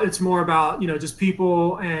 now it's more about, just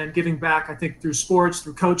people and giving back, I think, through sports,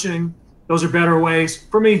 through coaching. Those are better ways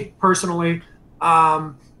for me personally.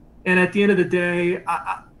 And at the end of the day,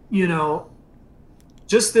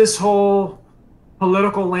 just this whole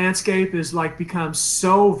political landscape is become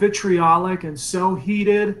so vitriolic and so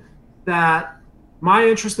heated that my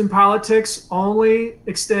interest in politics only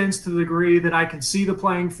extends to the degree that I can see the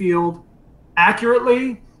playing field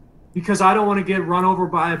accurately, because I don't want to get run over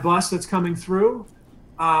by a bus that's coming through.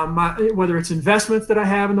 Whether it's investments that I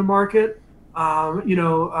have in the market,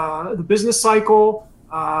 the business cycle,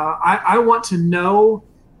 I want to know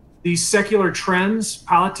these secular trends.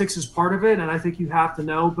 Politics is part of it, and I think you have to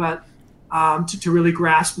know, but to really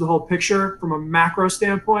grasp the whole picture from a macro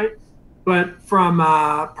standpoint. But from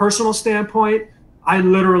a personal standpoint, I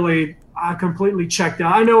completely checked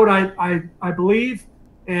out. I know what I believe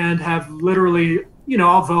and have literally,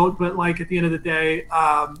 I'll vote, but at the end of the day,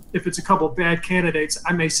 if it's a couple of bad candidates,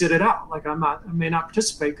 I may sit it out. I may not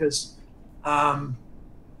participate because, I'm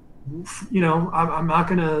not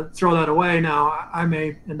going to throw that away. Now I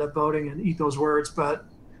may end up voting and eat those words, but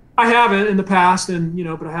I haven't in the past, and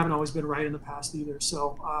but I haven't always been right in the past either.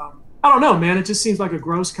 So I don't know, man. It just seems like a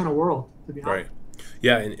gross kind of world, to be honest. Right.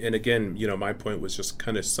 Yeah, and again, my point was just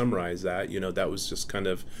kind of summarize that. That was just kind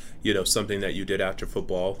of, something that you did after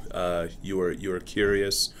football. You were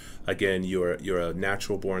curious. Again, you're a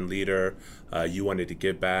natural born leader. You wanted to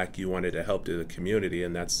give back. You wanted to help to the community,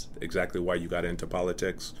 and that's exactly why you got into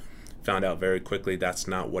politics. Found out very quickly that's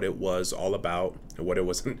not what it was all about, and what it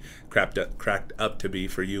wasn't cracked up to be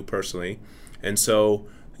for you personally. And so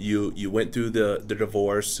you went through the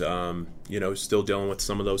divorce. Still dealing with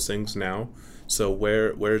some of those things now. So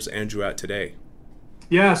where's Andrew at today?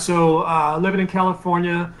 Yeah, so living in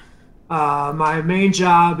California. My main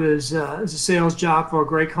job is a sales job for a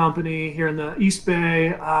great company here in the East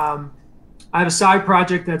Bay. I have a side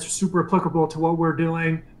project that's super applicable to what we're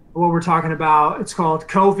doing, what we're talking about. It's called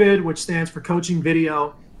COVID, which stands for Coaching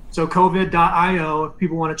Video. So COVID.io, if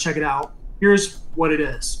people want to check it out. Here's what it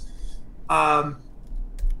is.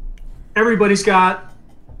 Everybody's got,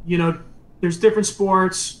 there's different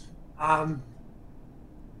sports.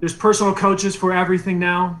 There's personal coaches for everything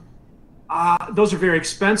now. Those are very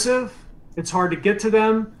expensive. It's hard to get to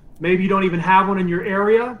them. Maybe you don't even have one in your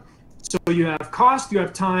area. So you have cost, you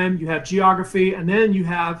have time, you have geography, and then you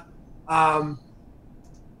have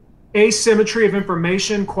asymmetry of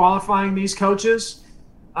information qualifying these coaches,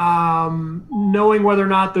 knowing whether or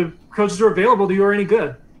not the coaches are available to you are any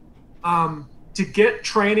good. To get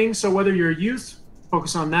training, so whether you're a youth,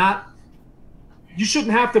 focus on that. You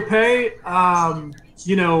shouldn't have to pay $100,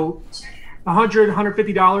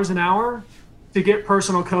 $150 an hour to get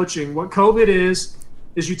personal coaching. What COVID is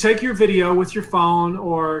you take your video with your phone,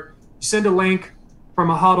 or you send a link from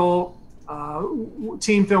a huddle,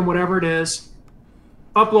 team film, whatever it is,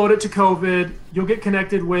 upload it to COVID. You'll get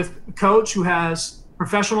connected with a coach who has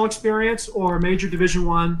professional experience or major Division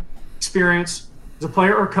I experience as a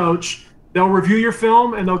player or coach. They'll review your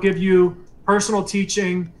film and they'll give you personal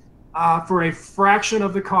teaching for a fraction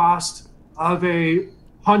of the cost of a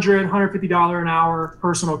 $100, $150 an hour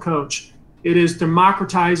personal coach. It is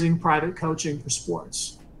democratizing private coaching for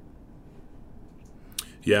sports.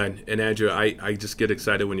 Yeah, and Andrew, I just get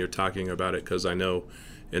excited when you're talking about it, because I know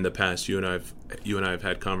in the past you and I have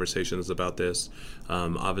had conversations about this.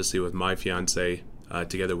 Obviously, with my fiance,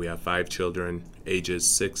 together we have 5 children, ages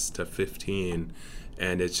 6 to 15,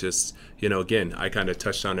 and it's just, again, I kind of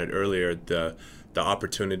touched on it earlier, the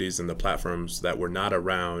opportunities and the platforms that were not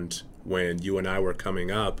around when you and I were coming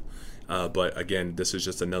up. But again, this is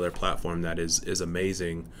just another platform that is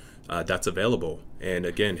amazing, that's available. And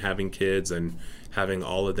again, having kids and having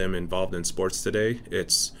all of them involved in sports today,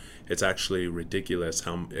 it's actually ridiculous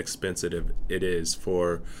how expensive it is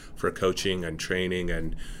for coaching and training.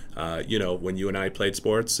 And when you and I played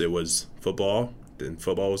sports, it was football. Then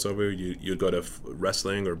football was over, you'd go to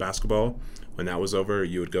wrestling or basketball. When that was over,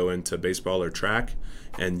 you would go into baseball or track,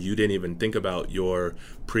 and you didn't even think about your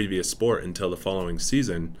previous sport until the following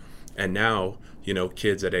season. And now,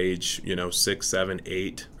 kids at age, 6, 7,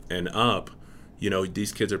 8 and up,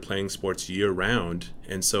 these kids are playing sports year round.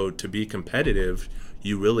 And so to be competitive,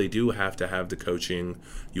 you really do have to have the coaching,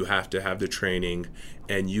 you have to have the training,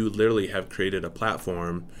 and you literally have created a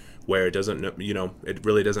platform where it doesn't, it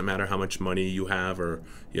really doesn't matter how much money you have or,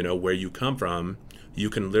 where you come from. You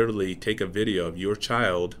can literally take a video of your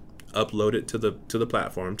child, upload it to the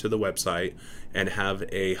platform, to the website, and have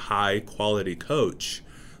a high quality coach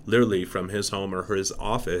literally from his home or his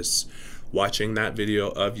office watching that video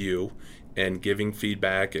of you and giving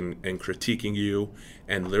feedback and critiquing you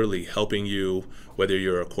and literally helping you, whether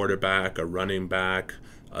you're a quarterback, a running back,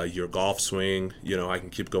 your golf swing. I can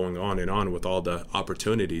keep going on and on with all the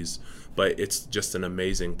opportunities, but it's just an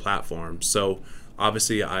amazing platform. So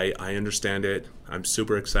obviously I understand it. I'm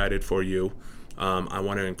super excited for you. I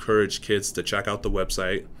want to encourage kids to check out the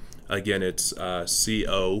website. Again, it's COVID.io.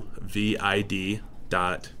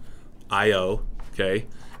 Okay,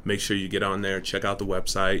 make sure you get on there, check out the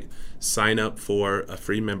website, sign up for a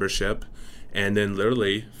free membership, and then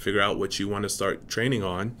literally figure out what you want to start training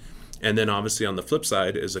on. And then obviously on the flip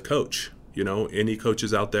side is a coach. Any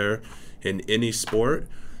coaches out there in any sport,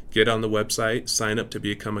 get on the website, sign up to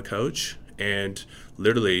become a coach, and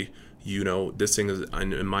literally, this thing is,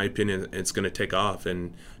 in my opinion, it's going to take off,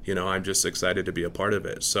 and I'm just excited to be a part of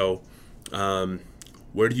it. So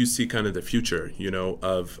where do you see kind of the future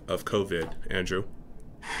of COVID, Andrew?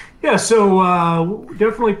 Yeah, so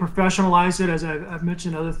definitely professionalize it, as I've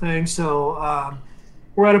mentioned other things. So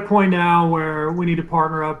we're at a point now where we need to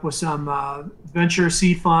partner up with some venture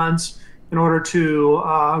seed funds in order to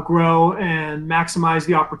grow and maximize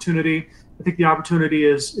the opportunity. I think the opportunity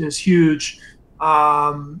is huge.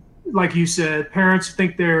 like you said, parents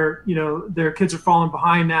think their kids are falling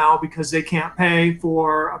behind now because they can't pay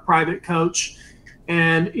for a private coach,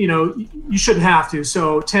 and you shouldn't have to.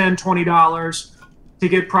 So $10, $20 to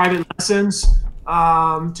get private lessons,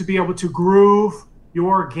 to be able to groove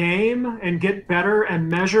your game and get better and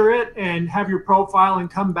measure it and have your profile and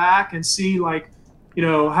come back and see, like,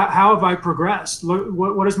 how have I progressed?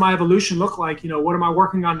 What does my evolution look like? What am I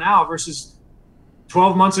working on now versus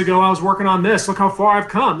 12 months ago I was working on this. Look how far I've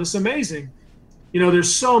come. This is amazing.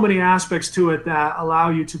 There's so many aspects to it that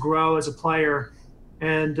allow you to grow as a player,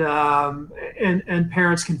 and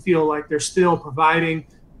parents can feel like they're still providing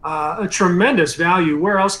a tremendous value.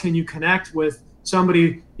 Where else can you connect with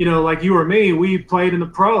somebody, like you or me? We played in the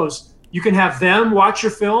pros. You can have them watch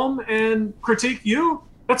your film and critique you.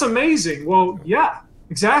 That's amazing. Well, yeah,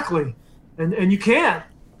 exactly. And you can.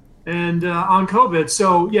 And on COVID.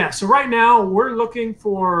 So right now we're looking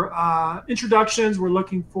for introductions. We're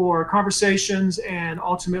looking for conversations and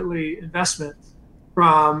ultimately investment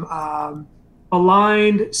from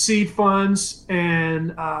aligned seed funds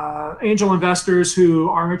and angel investors who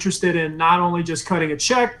are interested in not only just cutting a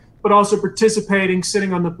check, but also participating,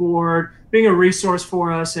 sitting on the board, being a resource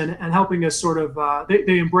for us, and helping us sort of,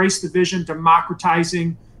 they embrace the vision,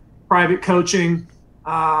 democratizing private coaching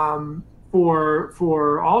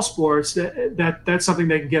for all sports. That's something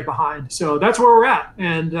they can get behind. So that's where we're at.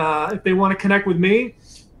 And if they want to connect with me,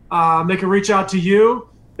 they can reach out to you.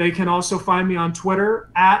 They can also find me on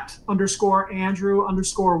Twitter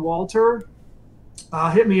 @_Andrew_Walter.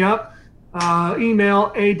 Hit me up.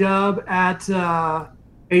 Email aw@covid.io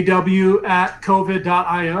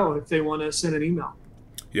if they want to send an email.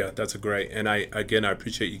 Yeah, that's great. And I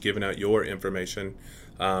appreciate you giving out your information,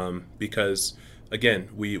 because again,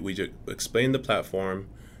 we just explain the platform.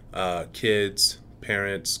 Kids,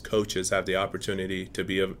 parents, coaches have the opportunity to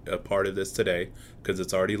be a part of this today because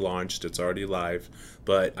it's already launched, it's already live.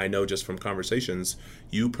 But I know just from conversations,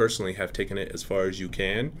 you personally have taken it as far as you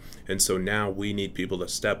can. And so now we need people to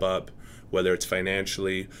step up, whether it's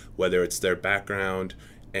financially, whether it's their background,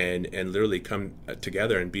 and literally come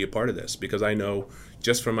together and be a part of this. Because I know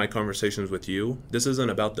just from my conversations with you, this isn't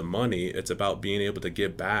about the money, it's about being able to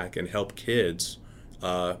give back and help kids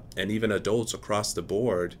and even adults across the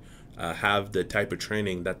board have the type of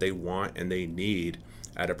training that they want and they need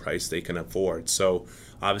at a price they can afford. So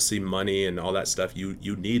obviously money and all that stuff,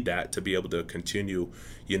 you need that to be able to continue,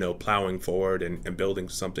 plowing forward and building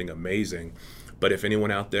something amazing. But if anyone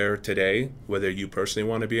out there today, whether you personally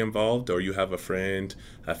want to be involved or you have a friend,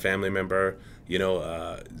 a family member, you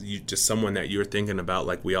just someone that you're thinking about,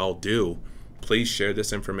 like we all do, please share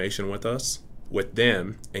this information with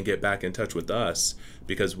them, and get back in touch with us,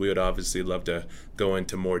 because we would obviously love to go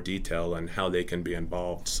into more detail on how they can be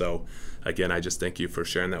involved. So again, I just thank you for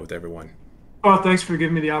sharing that with everyone. Oh, thanks for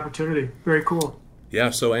giving me the opportunity. Very cool. Yeah,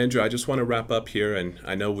 so Andrew, I just want to wrap up here, and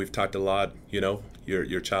I know we've talked a lot, your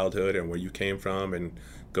childhood and where you came from and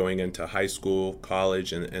going into high school,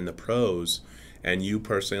 college, and the pros. And you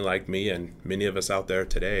personally, like me and many of us out there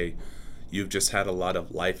today, you've just had a lot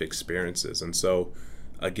of life experiences. And so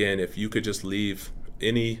again, if you could just leave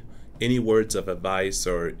any words of advice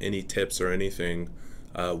or any tips or anything,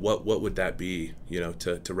 what would that be,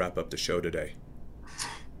 to wrap up the show today?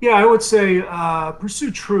 Yeah, I would say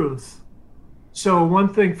pursue truth. So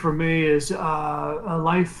one thing for me is a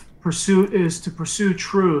life pursuit is to pursue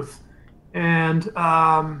truth. And,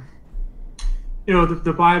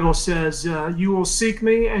 the Bible says, you will seek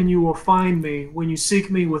me and you will find me when you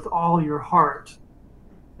seek me with all your heart.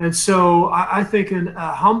 And so I think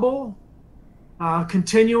a humble,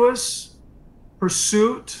 continuous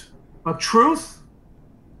pursuit of truth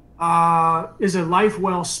is a life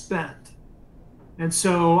well spent. And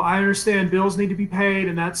so I understand bills need to be paid,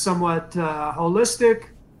 and that's somewhat holistic.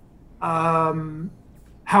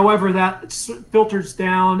 However, that filters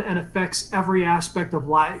down and affects every aspect of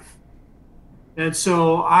life. And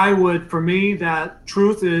so for me, that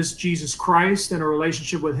truth is Jesus Christ and a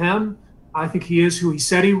relationship with him. I think he is who he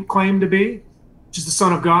said he claimed to be, which is the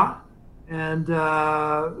Son of God and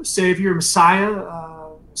Savior, Messiah,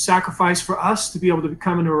 sacrifice for us to be able to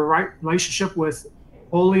come into a right relationship with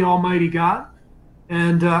holy, almighty God.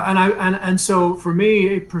 And so for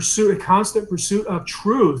me, a constant pursuit of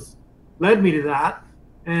truth led me to that.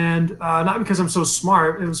 And not because I'm so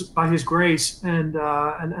smart, it was by his grace, and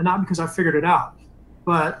not because I figured it out.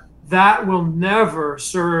 But that will never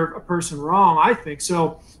serve a person wrong, I think.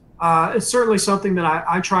 So it's certainly something that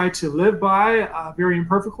I try to live by very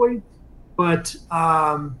imperfectly. But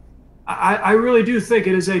I really do think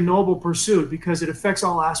it is a noble pursuit because it affects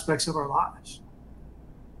all aspects of our lives.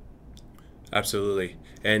 Absolutely.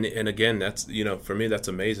 And again, that's, for me, that's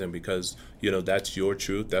amazing because, that's your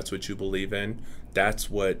truth. That's what you believe in. That's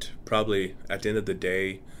what probably at the end of the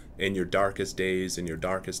day, in your darkest days, in your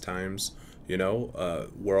darkest times,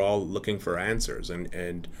 we're all looking for answers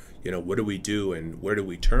and, what do we do and where do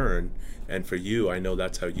we turn? And for you, I know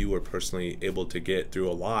that's how you were personally able to get through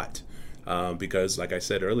a lot. Because like I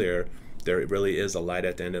said earlier, there really is a light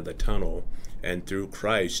at the end of the tunnel. And through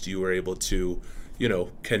Christ, you were able to,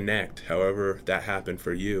 connect however that happened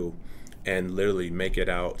for you and literally make it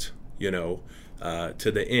out, to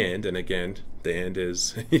the end. And again, the end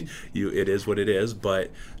is, it is what it is.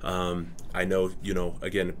 But I know,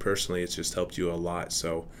 again, personally, it's just helped you a lot.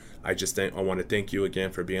 So I want to thank you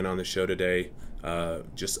again for being on the show today,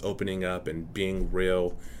 just opening up and being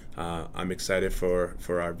real. I'm excited for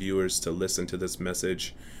our viewers to listen to this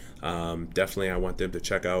message. Definitely, I want them to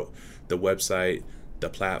check out the website, the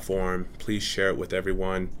platform. Please share it with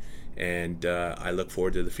everyone, and I look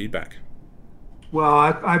forward to the feedback. Well,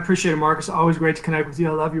 I appreciate it, Marcus. Always great to connect with you.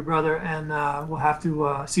 I love you, brother, and we'll have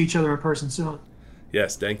to see each other in person soon.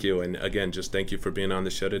 Yes, thank you. And again, just thank you for being on the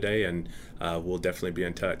show today, and we'll definitely be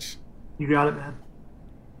in touch. You got it, man.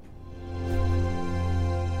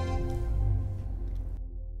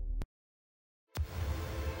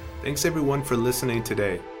 Thanks everyone for listening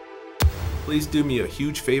today. Please do me a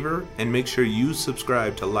huge favor and make sure you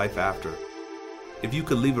subscribe to Life After. If you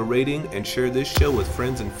could leave a rating and share this show with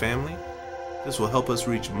friends and family, this will help us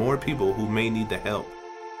reach more people who may need the help.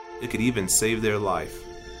 It could even save their life.